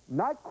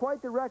 Not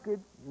quite the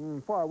record,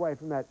 far away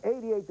from that.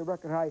 88 the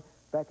record high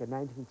back in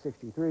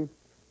 1963.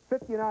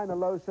 59 the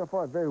low so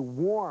far. Very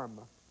warm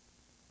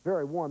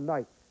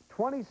night.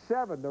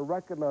 27 the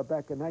record low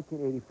back in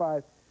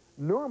 1985.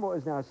 Normal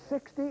is now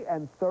 60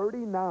 and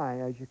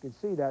 39. As you can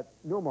see, that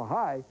normal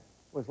high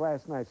was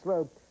last night's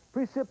low.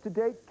 Precip to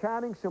date,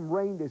 counting some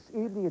rain this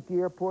evening at the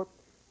airport.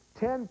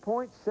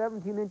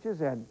 10.17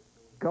 inches and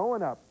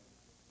going up.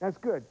 That's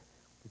good.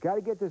 We've got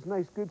to get this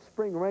nice, good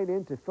spring rain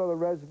in to fill the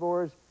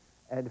reservoirs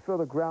and to fill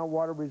the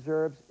groundwater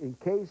reserves in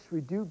case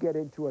we do get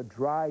into a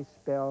dry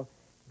spell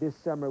this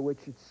summer, which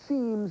it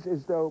seems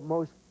as though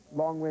most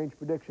long-range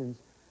predictions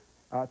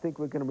think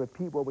we're going to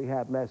repeat what we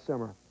had last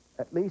summer.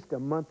 At least a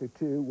month or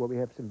two where we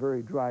have some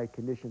very dry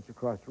conditions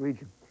across the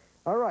region.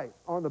 All right,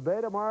 on the bay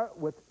tomorrow,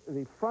 with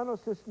the frontal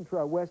system to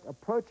our west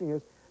approaching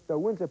us, the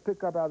winds will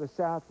pick up out of the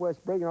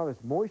southwest, bringing all this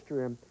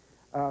moisture in.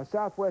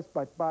 Southwest,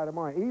 but by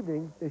tomorrow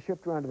evening, they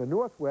shift around to the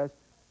northwest.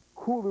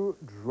 Cooler,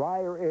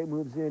 drier air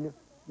moves in,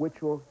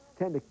 which will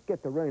tend to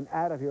get the rain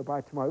out of here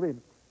by tomorrow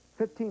evening.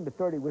 15 to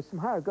 30 with some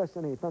higher gusts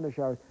and thunder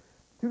showers.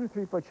 2 to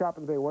 3 foot chop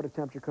in the bay, water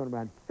temperature coming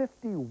around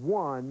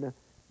 51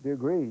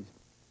 degrees.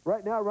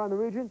 Right now around the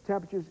region,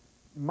 temperatures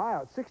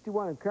mild.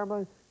 61 in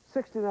Cumberland,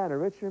 69 in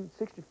Richmond,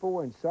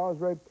 64 in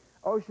Salisbury.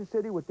 Ocean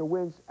City with the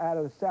winds out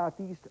of the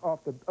southeast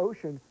off the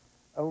ocean,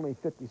 only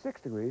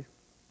 56 degrees.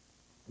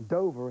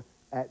 Dover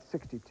at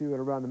 62, and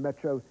around the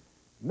metro,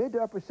 mid to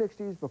upper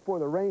 60s before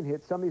the rain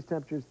hits. Some of these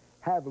temperatures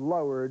have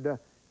lowered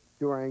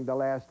during the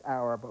last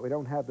hour, but we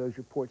don't have those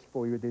reports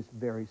for you this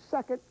very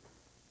second.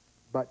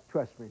 But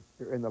trust me,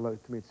 they're in the low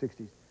to mid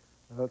 60s.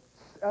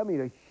 I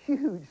mean, a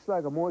huge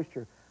slug of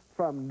moisture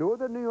from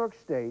northern New York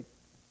State,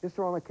 just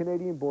along the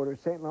Canadian border,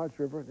 St. Lawrence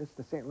River. This is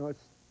the St. Lawrence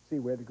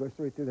Seaway that goes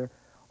straight through there.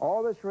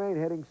 All this rain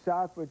heading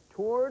southward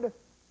toward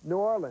New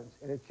Orleans,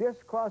 and it's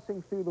just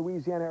crossing through the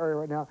Louisiana area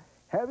right now.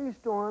 Heavy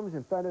storms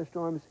and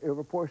thunderstorms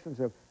over portions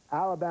of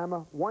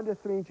Alabama, 1 to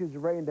 3 inches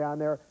of rain down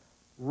there.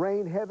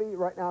 Rain heavy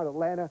right now in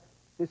Atlanta.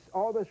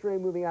 All this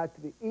rain moving out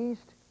to the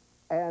east,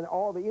 and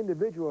all the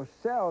individual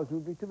cells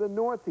moving to the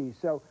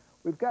northeast. So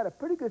we've got a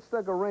pretty good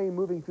slug of rain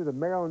moving through the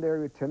Maryland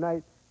area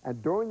tonight,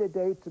 and during the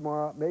day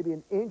tomorrow, maybe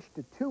 1 inch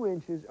to 2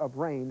 inches of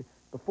rain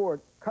before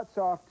it cuts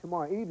off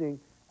tomorrow evening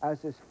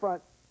as this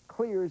front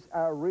clears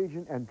our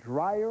region, and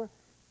drier,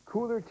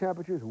 cooler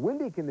temperatures,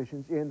 windy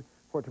conditions in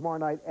for tomorrow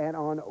night and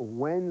on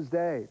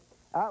Wednesday.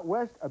 Out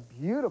west, a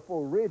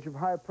beautiful ridge of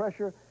high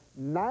pressure,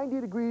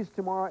 90 degrees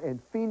tomorrow in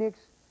Phoenix.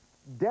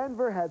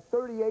 Denver had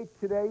 38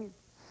 today,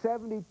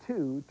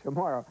 72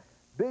 tomorrow.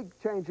 Big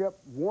change up,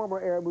 warmer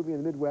air moving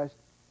in the Midwest,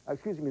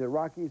 the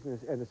Rockies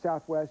and the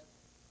Southwest.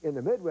 In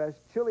the Midwest,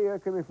 chilly air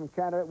coming from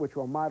Canada, which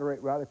will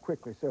moderate rather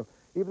quickly. So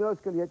even though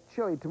it's going to get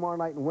chilly tomorrow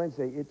night and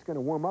Wednesday, it's going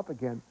to warm up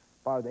again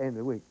by the end of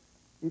the week.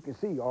 You can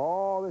see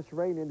all this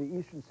rain in the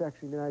eastern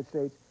section of the United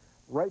States,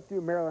 right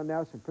through Maryland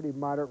now, some pretty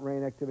moderate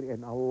rain activity,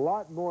 and a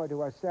lot more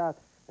to our south,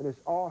 and this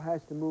all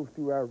has to move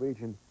through our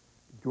region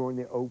during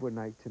the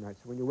overnight tonight.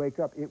 So when you wake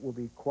up, it will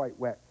be quite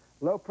wet.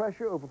 Low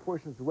pressure over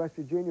portions of West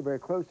Virginia, very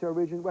close to our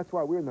region. That's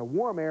why we're in the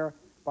warm air.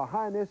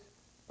 Behind this,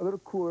 a little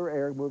cooler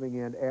air moving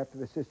in after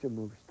the system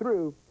moves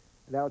through,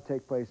 and that'll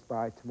take place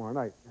by tomorrow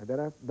night. And then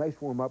a nice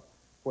warm-up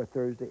for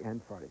Thursday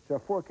and Friday. So our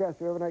forecast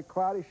for overnight,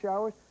 cloudy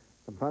showers,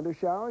 some thunder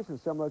showers in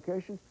some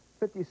locations,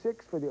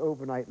 56 for the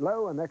overnight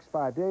low in the next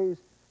 5 days.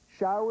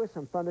 Showers,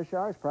 some thunder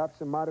showers, perhaps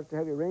some moderate to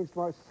heavy rains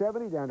tomorrow,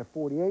 70 down to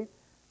 48.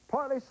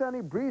 Partly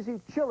sunny, breezy,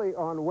 chilly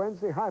on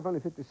Wednesday, high of only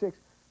 56.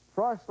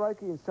 Frost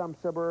likely in some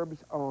suburbs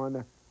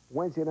on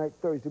Wednesday night,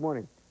 Thursday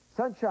morning.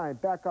 Sunshine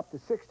back up to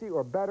 60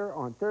 or better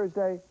on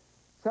Thursday.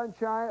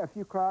 Sunshine, a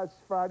few clouds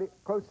Friday,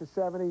 close to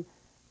 70.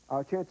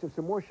 Chance of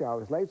some more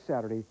showers late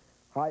Saturday,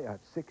 high at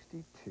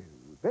 62.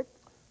 Vic?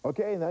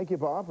 Okay, thank you,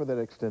 Bob, for that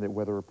extended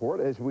weather report.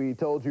 As we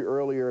told you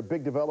earlier,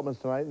 big developments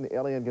tonight in the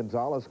Elian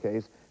Gonzalez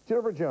case.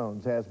 Jennifer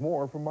Jones has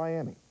more from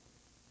Miami.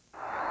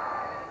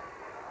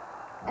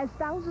 As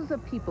thousands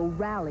of people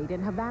rallied in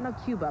Havana,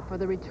 Cuba for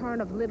the return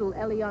of little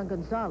Elian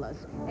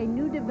Gonzalez, a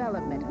new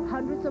development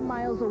hundreds of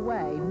miles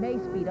away may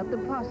speed up the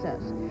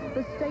process.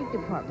 The State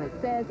Department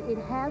says it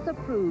has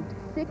approved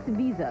 6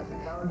 visas.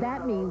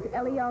 That means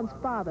Elian's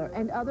father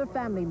and other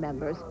family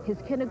members,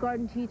 his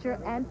kindergarten teacher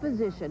and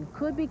physician,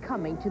 could be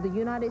coming to the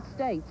United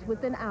States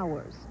within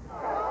hours.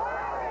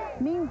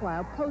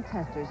 Meanwhile,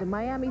 protesters in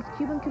Miami's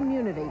Cuban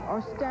community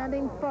are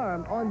standing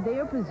firm on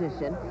their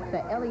position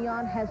that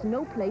Elian has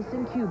no place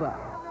in Cuba.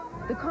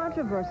 The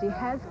controversy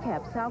has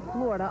kept South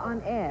Florida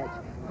on edge.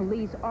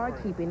 Police are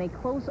keeping a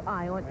close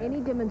eye on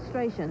any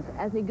demonstrations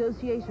as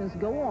negotiations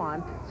go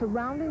on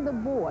surrounding the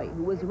boy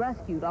who was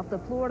rescued off the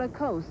Florida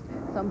coast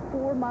some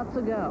 4 months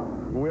ago.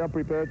 We are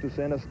prepared to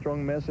send a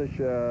strong message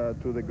to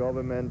the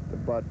government,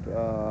 but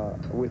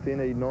within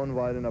a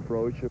non-violent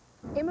approach.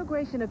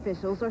 Immigration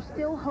officials are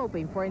still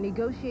hoping for a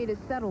negotiated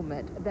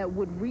settlement that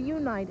would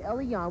reunite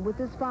Elian with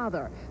his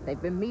father.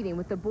 They've been meeting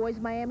with the boy's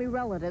Miami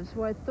relatives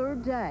for a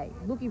 3rd day,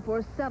 looking for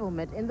a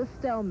settlement in the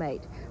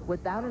stalemate.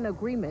 Without an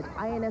agreement,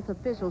 INS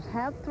officials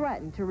have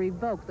threatened to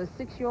revoke the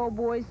 6-year-old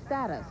boy's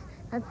status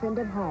and send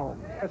him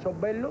home.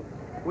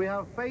 We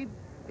have faith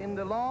in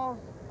the law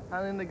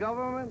and in the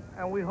government,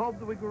 and we hope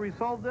that we can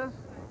resolve this.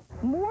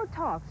 More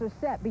talks are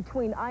set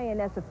between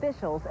INS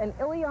officials and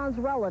Elian's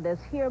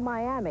relatives here in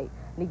Miami.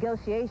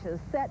 Negotiations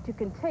set to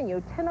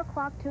continue 10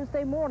 o'clock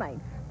Tuesday morning.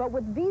 But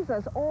with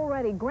visas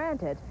already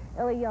granted,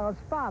 Elian's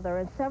father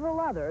and several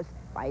others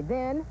by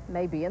then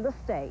may be in the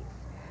States.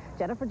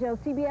 Jennifer Joe,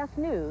 CBS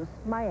News,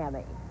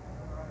 Miami.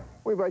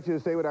 We invite you to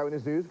stay with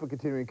Eyewitness News for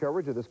continuing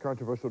coverage of this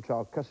controversial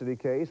child custody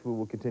case. We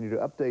will continue to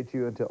update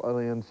you until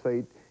Elian's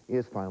fate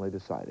is finally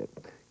decided.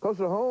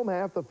 Closer to home,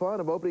 half the fun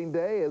of opening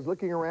day is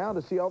looking around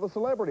to see all the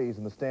celebrities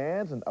in the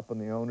stands and up in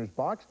the owner's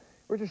box.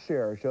 Richard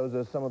Scherer shows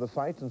us some of the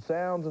sights and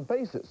sounds and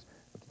faces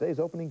of today's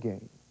opening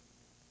game.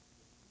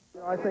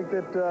 I think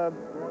that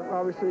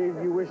obviously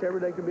you wish every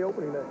day could be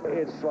opening day.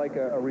 It's like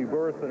a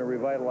rebirth and a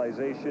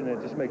revitalization. It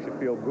just makes you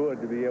feel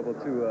good to be able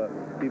to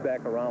be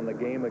back around the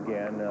game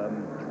again,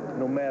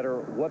 no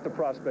matter what the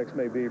prospects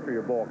may be for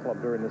your ball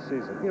club during the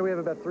season. You know, we have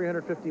about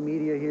 350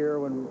 media here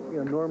when,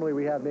 normally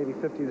we have maybe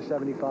 50 to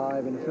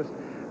 75, and it's just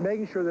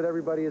making sure that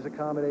everybody is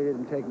accommodated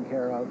and taken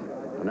care of.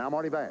 Now,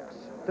 Marty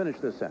Bass, finish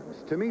this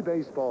sentence. To me,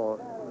 baseball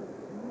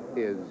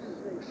is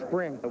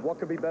spring. What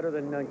could be better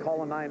than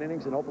calling 9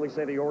 innings and hopefully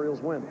say the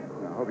Orioles win?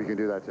 I hope you can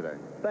do that today.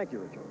 Thank you,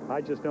 Richard. I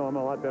just know I'm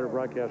a lot better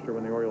broadcaster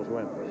when the Orioles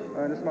win.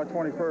 This is my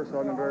 21st, so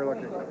I've been very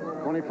lucky.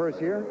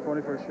 21st year?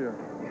 21st year.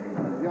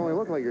 You only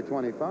look like you're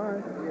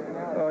 25.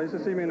 You used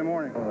to see me in the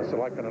morning. It's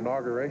like an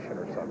inauguration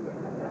or something.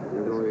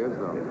 It really is,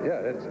 though.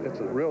 Yeah, it's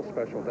a real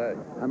special day.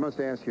 I must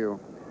ask you,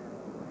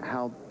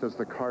 how does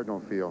the Cardinal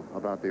feel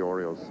about the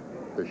Orioles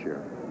this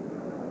year?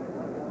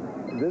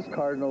 This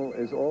Cardinal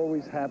is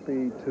always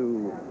happy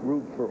to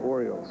root for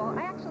Orioles. Well,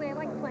 I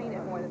like playing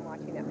it more than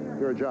watching it.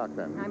 You're a jock,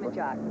 then? I'm a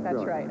jock, that's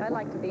Really? right. I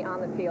like to be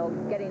on the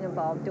field, getting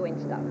involved, doing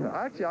stuff.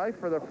 Actually, I,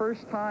 for the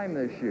first time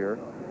this year,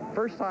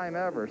 first time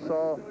ever,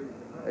 saw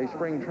a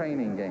spring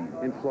training game.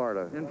 In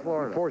Florida? In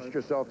Florida. You forced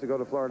yourself to go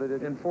to Florida,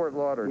 did you? In Fort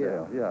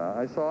Lauderdale, yeah.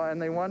 I saw, and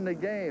they won the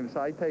game, so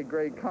I take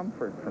great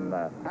comfort from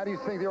that. How do you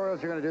think the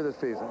Orioles are going to do this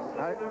season?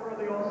 I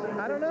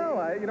don't know.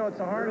 It's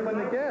a hard one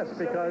to guess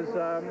because,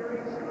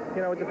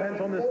 it depends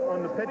on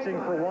the pitching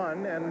for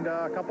one, and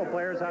a couple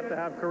players have to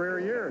have career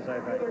years, I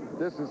think.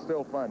 This is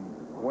still fun.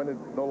 When it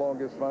no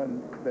longer is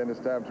fun, then it's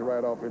time to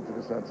ride off into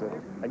the sunset.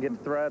 I get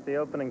to throw out the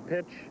opening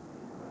pitch,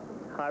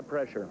 high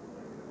pressure.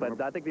 But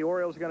I think the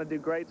Orioles are going to do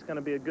great. It's going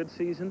to be a good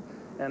season,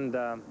 and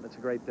it's a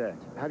great day.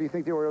 How do you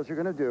think the Orioles are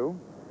going to do?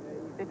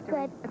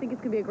 Good. I think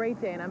it's going to be a great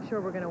day, and I'm sure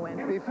we're going to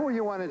win. Before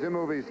you went into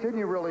movies, didn't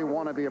you really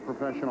want to be a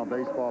professional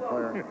baseball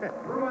player?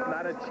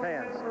 Not a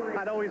chance.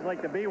 I'd always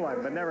like to be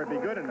one, but never be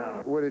good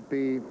enough. Would it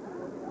be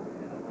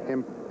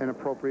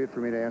inappropriate for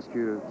me to ask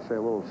you to say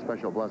a little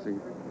special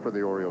blessing for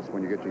the Orioles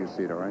when you get to your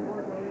seat, all right?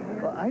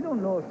 Well, I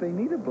don't know if they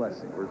need a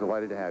blessing. We're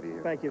delighted to have you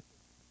here. Thank you.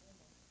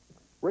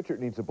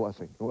 Richard needs a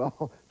blessing.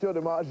 Well, Joe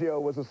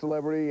DiMaggio was a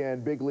celebrity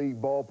and big league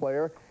ball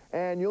player,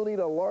 and you'll need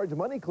a large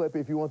money clip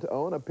if you want to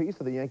own a piece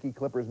of the Yankee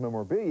Clippers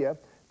memorabilia.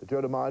 The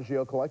Joe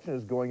DiMaggio collection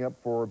is going up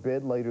for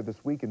bid later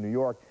this week in New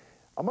York.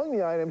 Among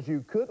the items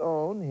you could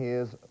own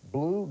his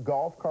blue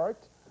golf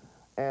cart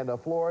and a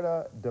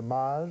Florida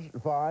DiMaggio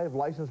 5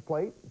 license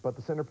plate, but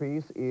the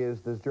centerpiece is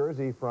this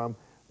jersey from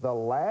the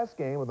last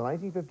game of the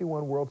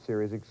 1951 World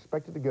Series,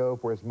 expected to go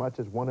for as much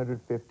as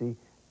 $150,000.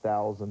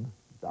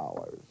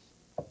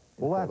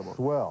 Well, that's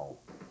swell.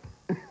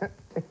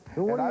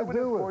 What do you do with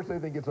it? Of course, they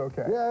think it's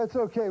okay. Yeah, it's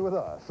okay with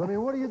us. I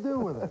mean, what do you do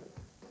with it?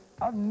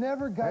 I've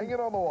never got... Hang it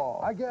on the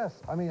wall. I guess.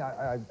 I mean,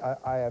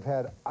 I have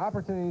had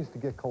opportunities to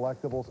get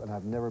collectibles, and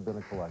I've never been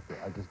a collector.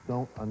 I just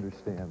don't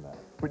understand that.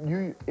 But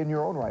you, in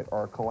your own right,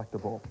 are a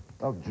collectible.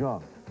 Of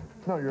junk.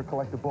 No, you're a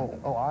collectible.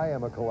 Oh, I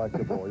am a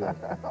collectible, yeah.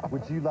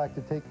 Would you like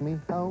to take me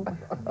home?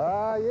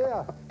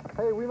 Yeah.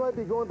 Hey, we might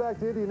be going back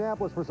to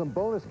Indianapolis for some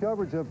bonus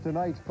coverage of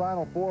tonight's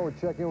Final Four. We'll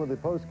check in with the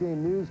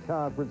post-game news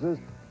conferences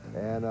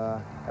and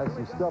have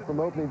some stuff from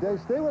opening day.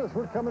 Stay with us.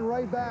 We're coming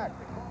right back.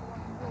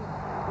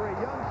 For a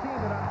young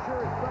team that I'm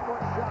sure is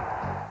somewhat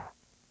shocked.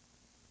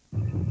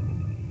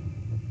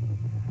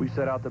 We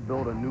set out to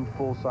build a new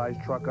full-size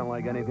truck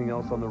unlike anything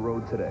else on the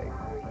road today.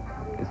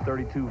 Its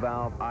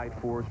 32-valve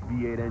I-Force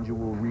V8 engine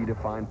will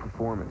redefine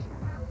performance,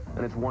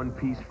 and its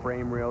one-piece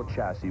frame rail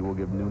chassis will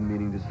give new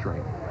meaning to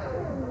strength.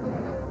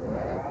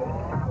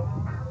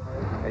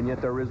 And yet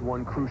there is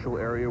one crucial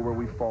area where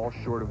we fall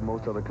short of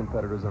most other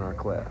competitors in our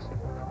class,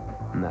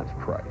 and that's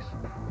price.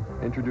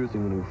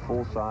 Introducing the new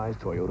full-size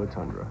Toyota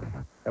Tundra.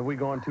 Have we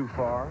gone too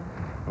far,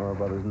 or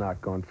have others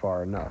not gone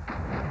far enough?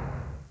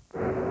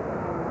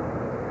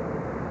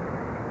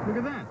 Look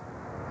at that.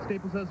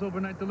 Staples has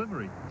overnight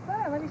delivery.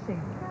 Oh, let me see.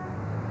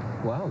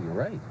 Wow, you're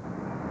right.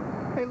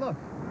 Hey, look.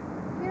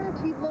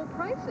 Guaranteed low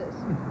prices.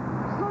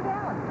 Slow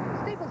down.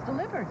 Staples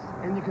delivers.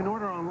 And you can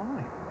order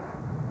online.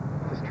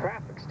 This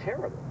traffic's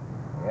terrible.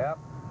 Yep.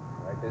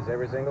 Like this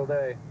every single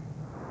day.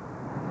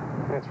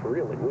 That's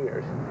really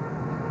weird.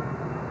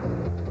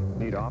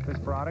 Need office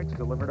products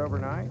delivered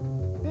overnight?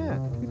 Yeah,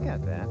 you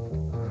got that.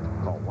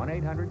 Call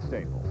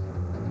 1-800-STAPLES.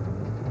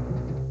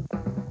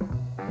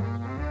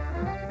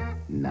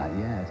 Not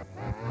yet.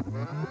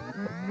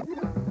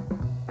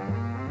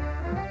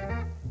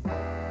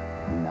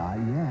 Not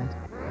yet.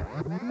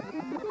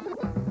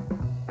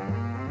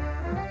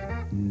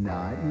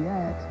 Not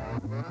yet.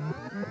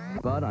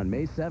 But on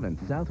May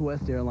 7th,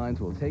 Southwest Airlines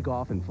will take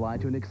off and fly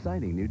to an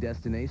exciting new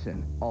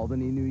destination,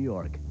 Albany, New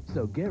York.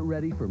 So get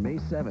ready for May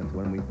 7th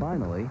when we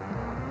finally...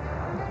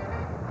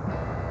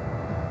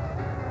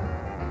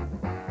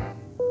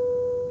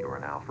 You are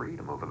now free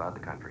to move about the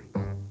country.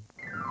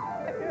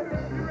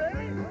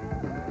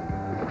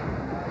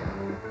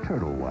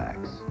 Turtle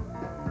Wax.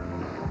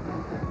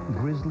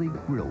 Grizzly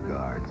Grill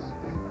Guards.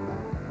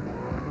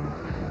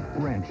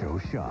 Rancho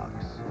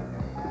Shocks.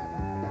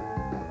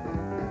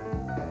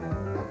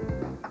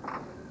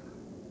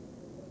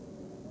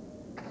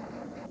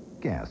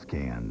 Gas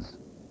cans.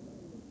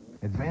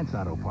 Advance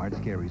Auto Parts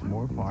carries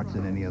more parts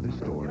than any other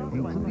store,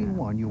 including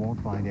one you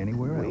won't find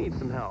anywhere else. We need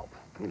some help.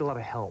 We need a lot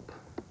of help.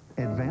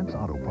 Advance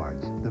Auto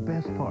Parts. The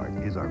best part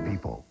is our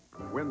people.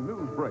 When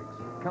news breaks,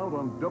 count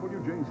on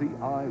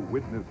WJZ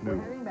Eyewitness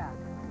News.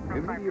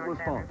 Immediate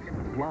response,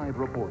 live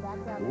reports,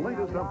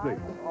 latest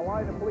updates. A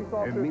line of police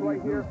officers Immediate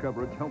right here. news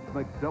coverage helps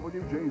make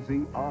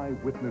WJZ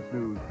Eyewitness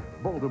News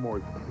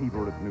Baltimore's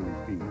favorite news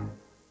team.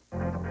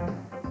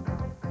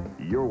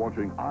 You're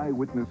watching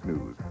Eyewitness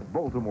News,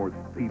 Baltimore's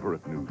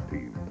favorite news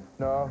team.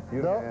 No,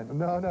 you the man.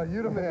 No,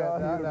 you the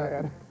man. No, you the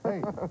man.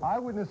 Hey,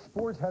 Eyewitness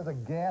Sports has a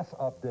gas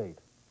update.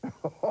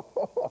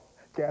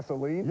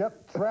 Gasoline?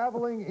 Yep,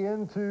 traveling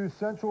into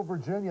Central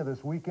Virginia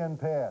this weekend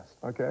past.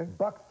 Okay.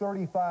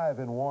 $1.35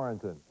 in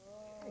Warrenton.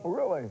 Oh,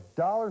 really?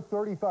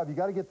 $1.35. You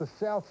got to get the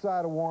south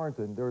side of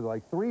Warrenton. There's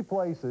like 3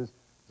 places.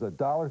 It's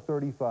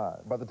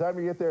 $1.35. By the time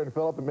you get there and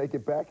fill up and make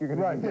it back, you're going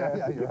to right.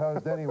 Yeah, you're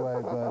hosed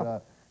anyway.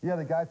 But yeah,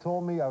 the guy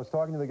told me, I was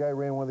talking to the guy who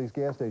ran one of these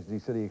gas stations. He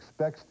said he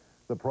expects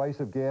the price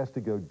of gas to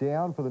go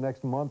down for the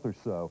next month or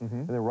so,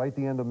 and then right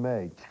the end of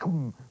May.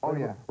 Oh,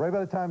 yeah. Right by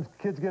the time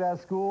kids get out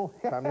of school.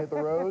 Time to hit the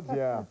roads,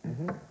 yeah.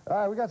 All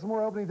right, we got some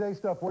more opening day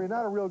stuff for you.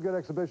 Not a real good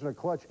exhibition of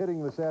clutch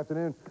hitting this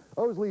afternoon.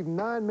 O's leave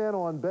 9 men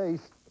on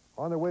base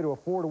on their way to a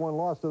 4-1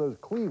 loss to those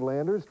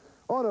Clevelanders.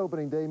 On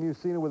opening day,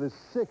 Musina with his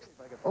 6th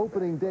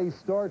opening day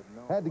start.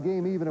 Had the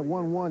game even at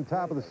 1-1,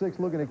 top of the 6th,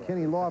 looking at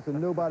Kenny Lofton,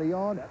 nobody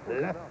on.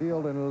 Left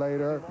field and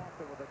later.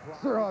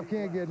 Surhoff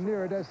can't get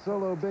near it. That's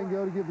solo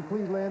bingo to give the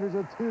Clevelanders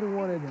a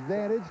 2-1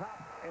 advantage.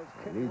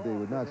 Indeed, they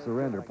would not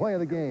surrender. Play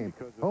of the game.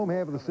 Home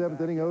half of the 7th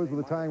inning, O's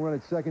with a tying run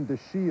at second to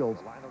Shields.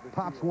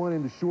 Pops one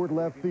into short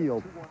left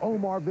field.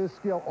 Omar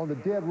Vizquel on the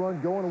dead run,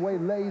 going away,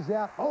 lays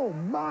out. Oh,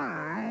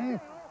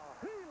 my!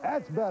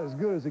 That's about as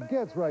good as it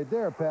gets right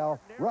there, pal.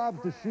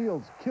 Robs to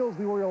Shields, kills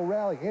the Oriole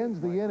rally,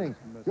 ends the inning.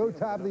 Go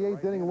top of the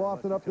 8th inning,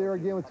 Lofton up there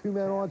again with 2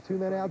 men on, 2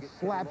 men out.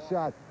 Slap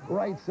shot,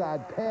 right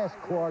side, past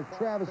Clark.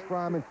 Travis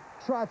Fryman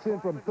trots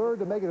in from third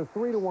to make it a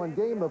 3-1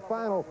 game. The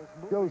final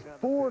goes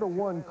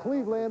 4-1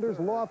 Clevelanders.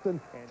 Lofton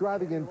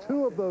driving in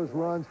 2 of those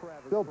runs.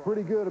 Felt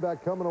pretty good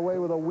about coming away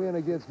with a win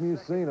against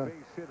Musina.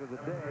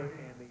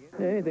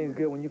 Yeah, anything's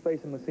good when you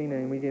face Messina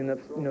and we get up,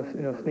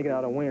 sneaking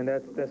out a win.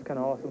 That's kind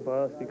of awesome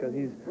for us because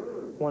he's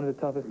one of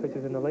the toughest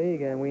pitchers in the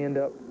league, and we end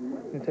up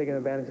taking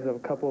advantages of a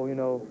couple,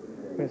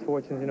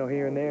 misfortunes,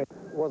 here and there.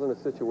 It wasn't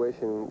a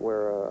situation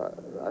where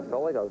I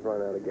felt like I was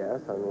running out of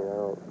gas. I mean, I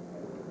don't.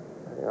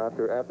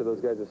 After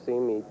those guys have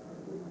seen me,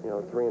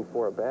 3 and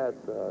 4 at bats,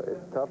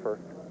 it's tougher.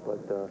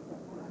 But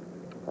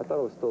I thought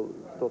I was still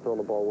throwing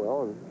the ball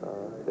well, and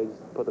they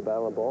just put the bat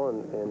on the ball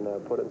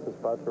and put it in some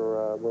spots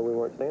where we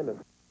weren't standing.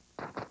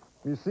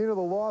 Musina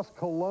the loss,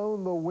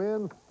 Cologne the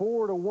win,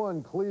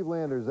 4-1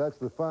 Clevelanders. That's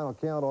the final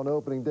count on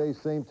opening day.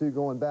 Same 2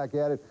 going back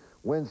at it.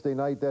 Wednesday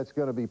night, that's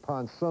going to be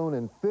Ponson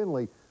and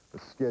Finley, the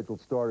scheduled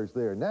starters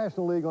there.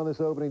 National League on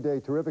this opening day.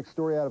 Terrific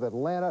story out of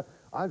Atlanta.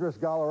 Andres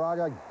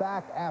Galarraga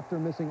back after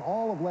missing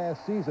all of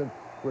last season,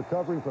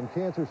 recovering from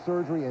cancer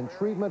surgery and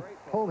treatment.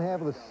 Home half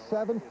of the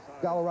 7th.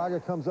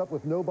 Galarraga comes up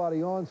with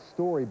nobody on.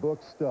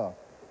 Storybook stuff.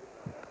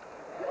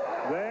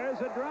 There's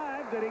a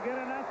drive. Did he get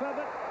enough of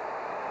it?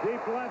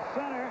 Deep left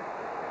center.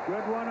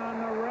 Good one on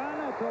the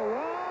run at the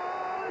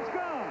wall. It's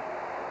gone.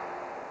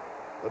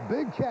 The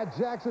big cat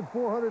Jackson,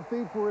 400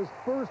 feet for his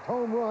first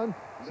home run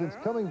since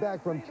coming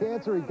back from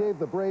cancer. He gave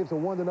the Braves a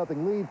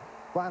 1-0 lead.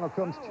 Final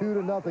comes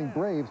 2-0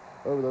 Braves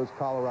over those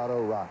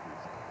Colorado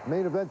Rockies.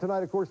 Main event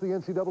tonight, of course, the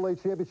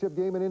NCAA championship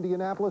game in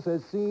Indianapolis,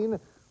 as seen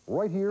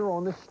right here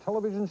on this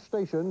television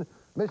station.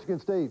 Michigan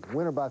State,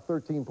 winner by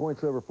 13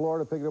 points over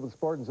Florida, picking up the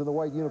Spartans in the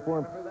white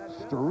uniform.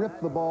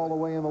 Strip the ball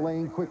away in the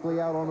lane, quickly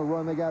out on the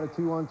run. They got a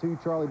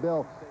 2-on-2. Charlie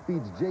Bell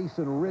feeds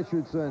Jason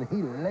Richardson.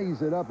 He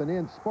lays it up and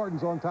in.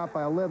 Spartans on top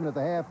by 11 at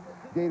the half.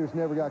 Gators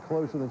never got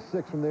closer than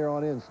 6 from there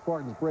on in.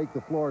 Spartans break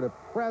the Florida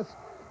press.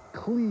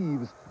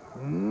 Cleaves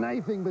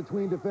knifing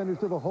between defenders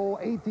to the hole.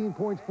 18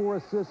 points, 4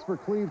 assists for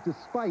Cleaves,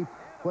 despite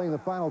playing the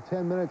final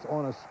 10 minutes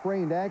on a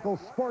sprained ankle.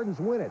 Spartans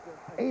win it,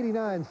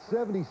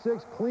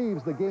 89-76.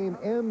 Cleaves, the game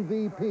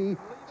MVP.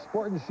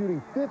 Spartans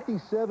shooting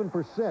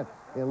 57%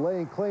 and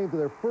laying claim to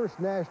their first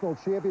national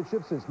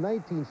championship since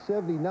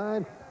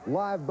 1979.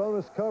 Live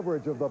bonus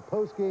coverage of the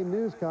post-game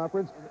news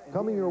conference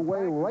coming your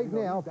way right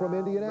now from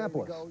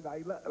Indianapolis.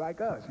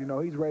 Like us, you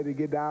know, he's ready to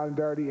get down and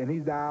dirty, and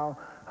he's down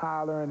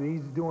hollering, and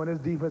he's doing his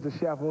defensive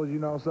shuffles, you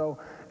know. So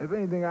if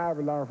anything I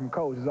ever learned from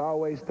Coach is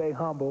always stay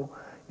humble,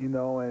 you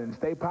know, and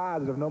stay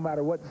positive no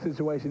matter what the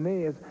situation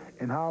is,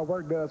 and hard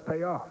work does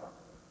pay off.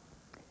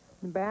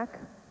 Back.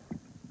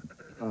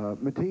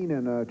 Mateen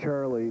and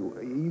Charlie,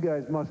 you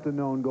guys must have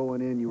known going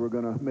in you were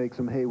going to make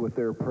some hay with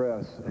their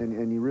press,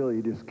 and you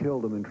really just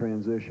killed them in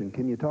transition.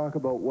 Can you talk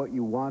about what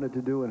you wanted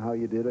to do and how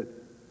you did it?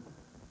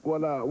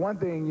 Well, one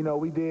thing, you know,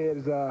 we did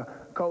is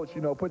Coach,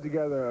 you know, put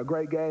together a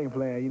great game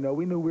plan. You know,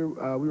 we knew we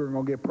were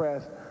going to get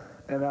pressed,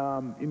 and,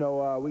 you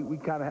know, we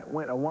kind of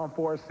went a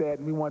 1-4 set,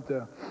 and we wanted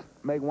to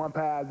make one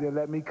pass, then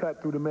let me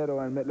cut through the middle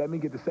and let me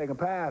get the second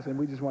pass, and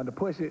we just wanted to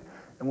push it.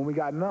 And when we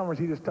got numbers,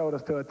 he just told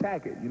us to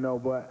attack it, you know.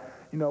 But,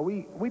 you know,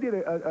 we did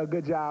a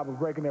good job of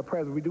breaking their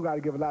press. We do got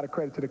to give a lot of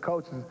credit to the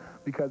coaches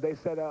because they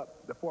set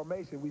up the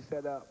formation we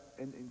set up.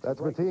 That's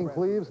Mateen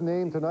Cleaves,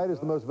 named tonight as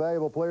the most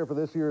valuable player for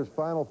this year's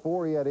Final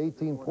Four. He had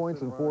 18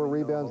 points and 4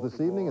 rebounds this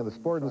evening, and the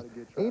Spartans'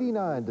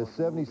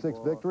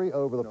 89-76 victory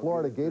over the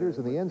Florida Gators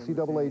in the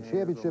NCAA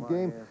championship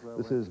game.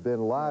 This has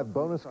been live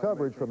bonus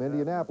coverage from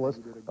Indianapolis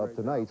of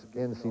tonight's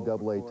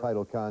NCAA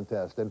title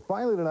contest. And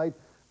finally tonight,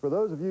 for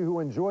those of you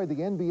who enjoyed the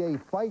NBA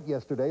fight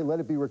yesterday, let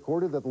it be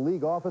recorded that the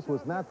league office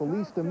was not the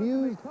least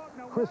amused.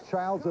 Chris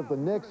Childs of the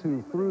Knicks,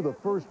 who threw the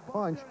first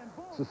punch,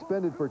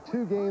 suspended for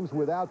 2 games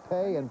without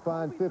pay and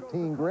fined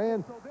 $15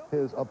 grand.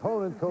 His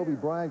opponent, Kobe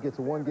Bryant, gets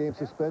a 1-game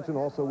suspension,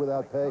 also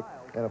without pay,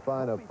 and a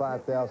fine of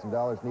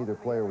 $5,000. Neither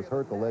player was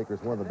hurt. The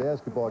Lakers won the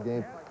basketball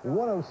game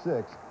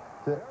 106-82.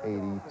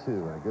 And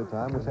a good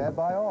time was had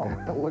by all.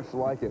 It looks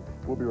like it.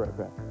 We'll be right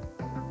back.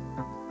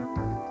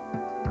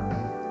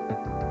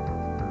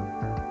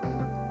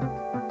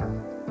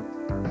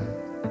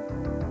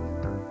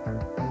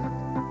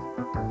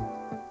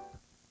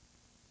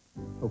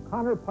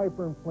 O'Connor,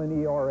 Piper, and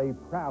Flynn ERA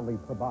proudly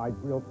provides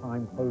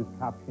real-time closed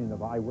captioning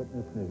of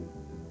eyewitness news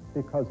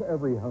because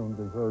every home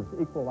deserves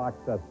equal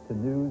access to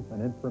news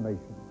and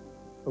information.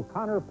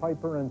 O'Connor,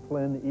 Piper, and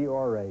Flynn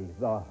ERA,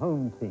 the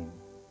home team.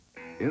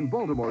 In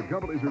Baltimore,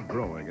 companies are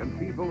growing and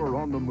people are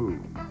on the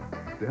move.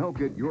 To help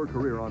get your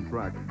career on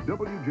track,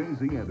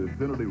 WJZ and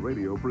Infinity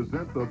Radio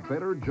present the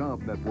Better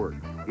Job Network.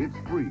 It's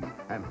free,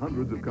 and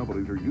hundreds of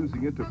companies are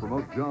using it to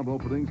promote job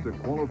openings to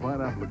qualified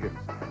applicants.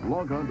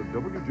 Log on to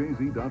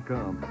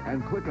WJZ.com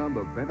and click on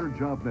the Better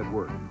Job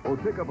Network, or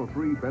pick up a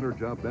free Better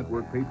Job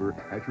Network paper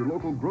at your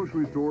local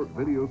grocery store,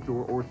 video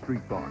store, or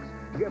street box.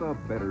 Get a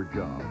better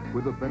job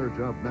with the Better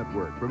Job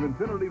Network from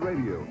Infinity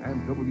Radio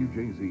and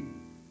WJZ.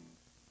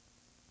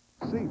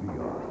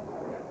 CBS.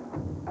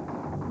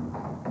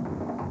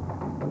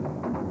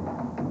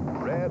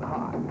 Red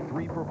Hot,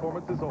 3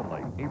 performances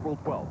only, April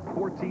 12th,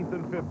 14th,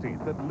 and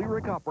 15th at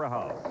Lyric Opera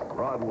House,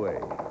 Broadway.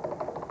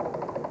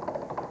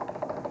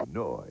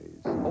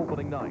 Noise,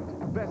 opening night,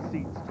 best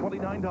seats,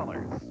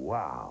 $29.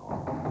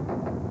 Wow.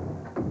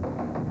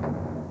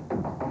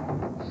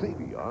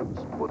 Savion's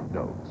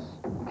Footnotes.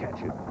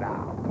 Catch it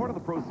now. Part of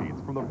the proceeds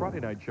from the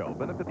Friday night show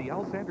benefit the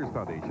Al Sanders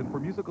Foundation for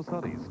Musical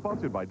Studies,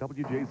 sponsored by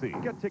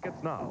WJZ. Get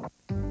tickets now.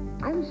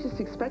 I was just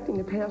expecting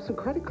to pay off some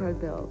credit card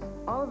bills.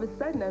 All of a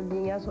sudden, I'm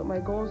being asked what my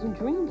goals and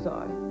dreams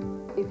are.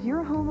 If you're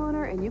a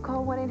homeowner and you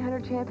call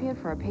 1-800-CHAMPION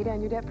for our Pay Down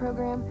Your Debt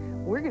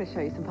program, we're going to show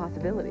you some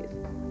possibilities.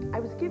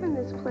 I was given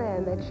this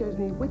plan that shows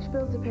me which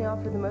bills to pay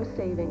off for the most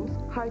savings,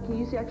 how I can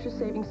use the extra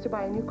savings to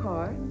buy a new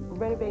car,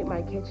 renovate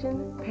my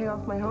kitchen, pay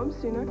off my home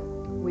sooner.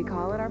 We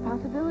call it our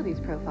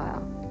possibilities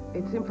profile.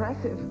 It's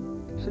impressive.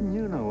 Shouldn't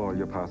you know all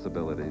your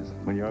possibilities?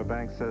 When your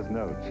bank says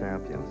no,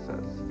 Champion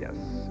says yes.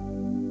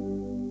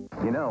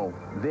 You know,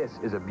 this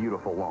is a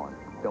beautiful lawn.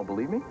 Don't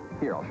believe me?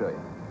 Here, I'll show you.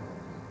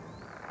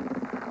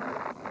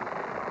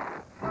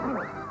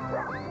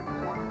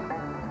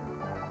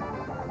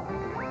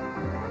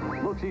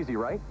 Looks easy,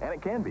 right? And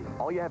it can be.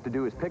 All you have to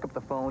do is pick up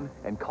the phone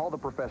and call the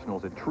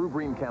professionals at True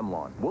Green Chem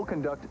Lawn. We'll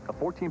conduct a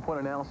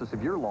 14-point analysis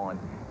of your lawn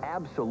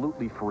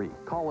absolutely free.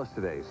 Call us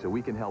today so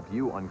we can help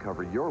you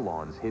uncover your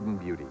lawn's hidden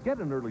beauty. Get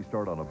an early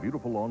start on a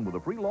beautiful lawn with a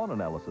free lawn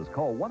analysis.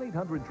 Call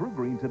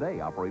 1-800-TRUE-GREEN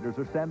today. Operators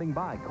are standing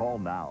by. Call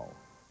now.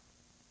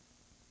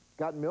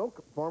 Got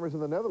milk? Farmers in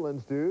the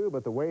Netherlands do,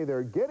 but the way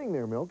they're getting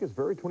their milk is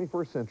very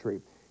 21st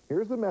century.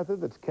 Here's the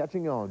method that's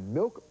catching on.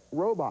 Milk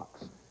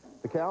robots.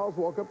 The cows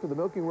walk up to the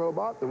milking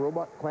robot. The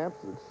robot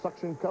clamps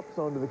suction cups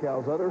onto the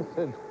cow's udders,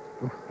 and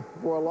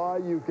voila,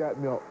 you've got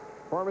milk.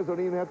 Farmers don't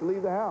even have to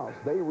leave the house.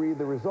 They read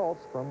the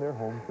results from their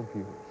home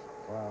computers.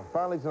 Wow.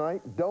 Finally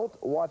tonight, don't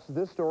watch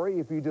this story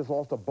if you just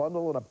lost a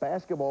bundle in a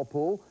basketball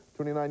pool.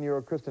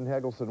 29-year-old Kristen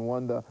Hegelson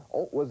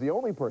was the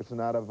only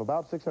person out of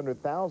about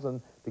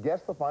 600,000 to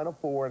guess the Final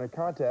Four in a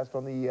contest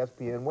on the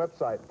ESPN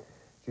website.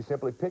 She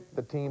simply picked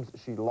the teams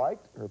she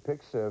liked. Her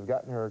picks have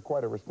gotten her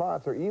quite a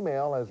response. Her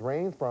email has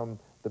ranged from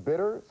the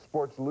bitter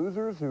sports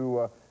losers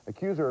who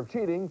accuse her of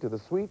cheating to the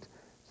sweet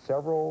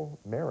several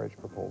marriage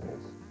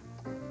proposals.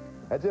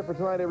 That's it for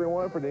tonight,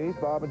 everyone. For Denise,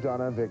 Bob, and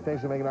John, I'm Vic.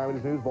 Thanks for making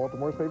Eyewitness News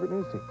Baltimore's favorite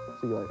news team.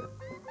 See you later.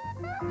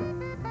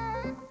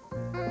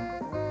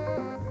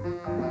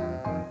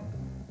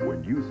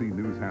 When you see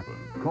news happen,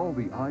 call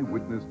the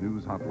Eyewitness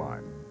News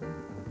Hotline.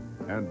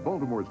 And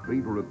Baltimore's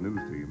favorite news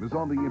team is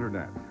on the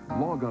internet.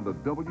 Log on to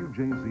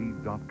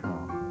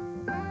WJZ.com.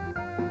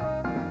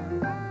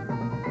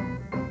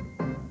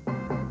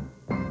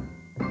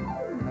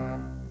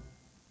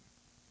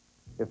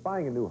 If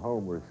buying a new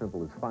home were as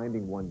simple as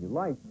finding one you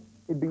like,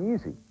 it'd be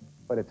easy,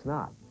 but it's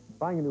not.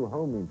 Buying a new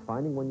home means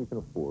finding one you can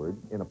afford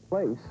in a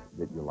place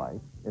that you like,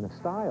 in a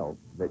style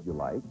that you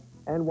like,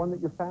 and one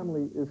that your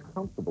family is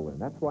comfortable in.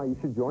 That's why you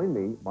should join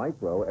me, Mike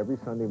Rowe, every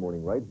Sunday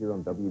morning right here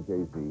on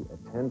WJZ at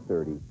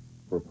 10:30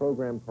 for a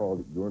program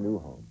called Your New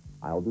Home.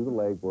 I'll do the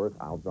legwork,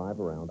 I'll drive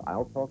around,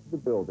 I'll talk to the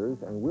builders,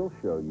 and we'll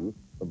show you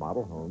the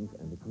model homes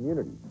and the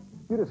communities.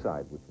 You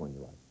decide which one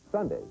you like.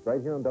 Sundays,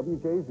 right here on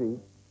WJZ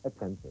at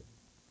 10:30.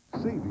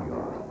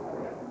 CBS.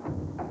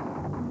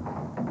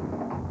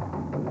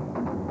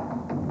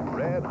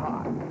 Red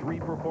Hot. 3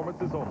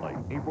 performances only.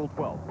 April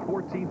 12th,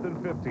 14th, and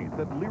 15th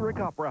at Lyric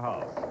Opera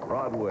House.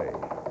 Broadway.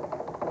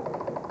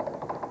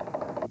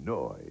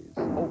 Noise.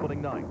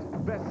 Opening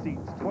night. Best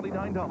seats,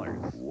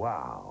 $29.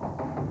 Wow.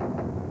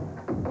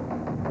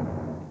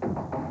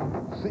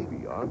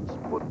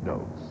 CBS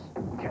Footnotes.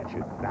 Catch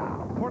it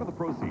now. Part of the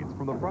proceeds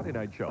from the Friday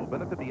night show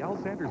benefit the Al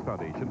Sanders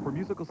Foundation for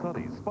Musical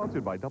Studies,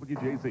 sponsored by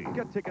WJZ.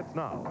 Get tickets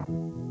now.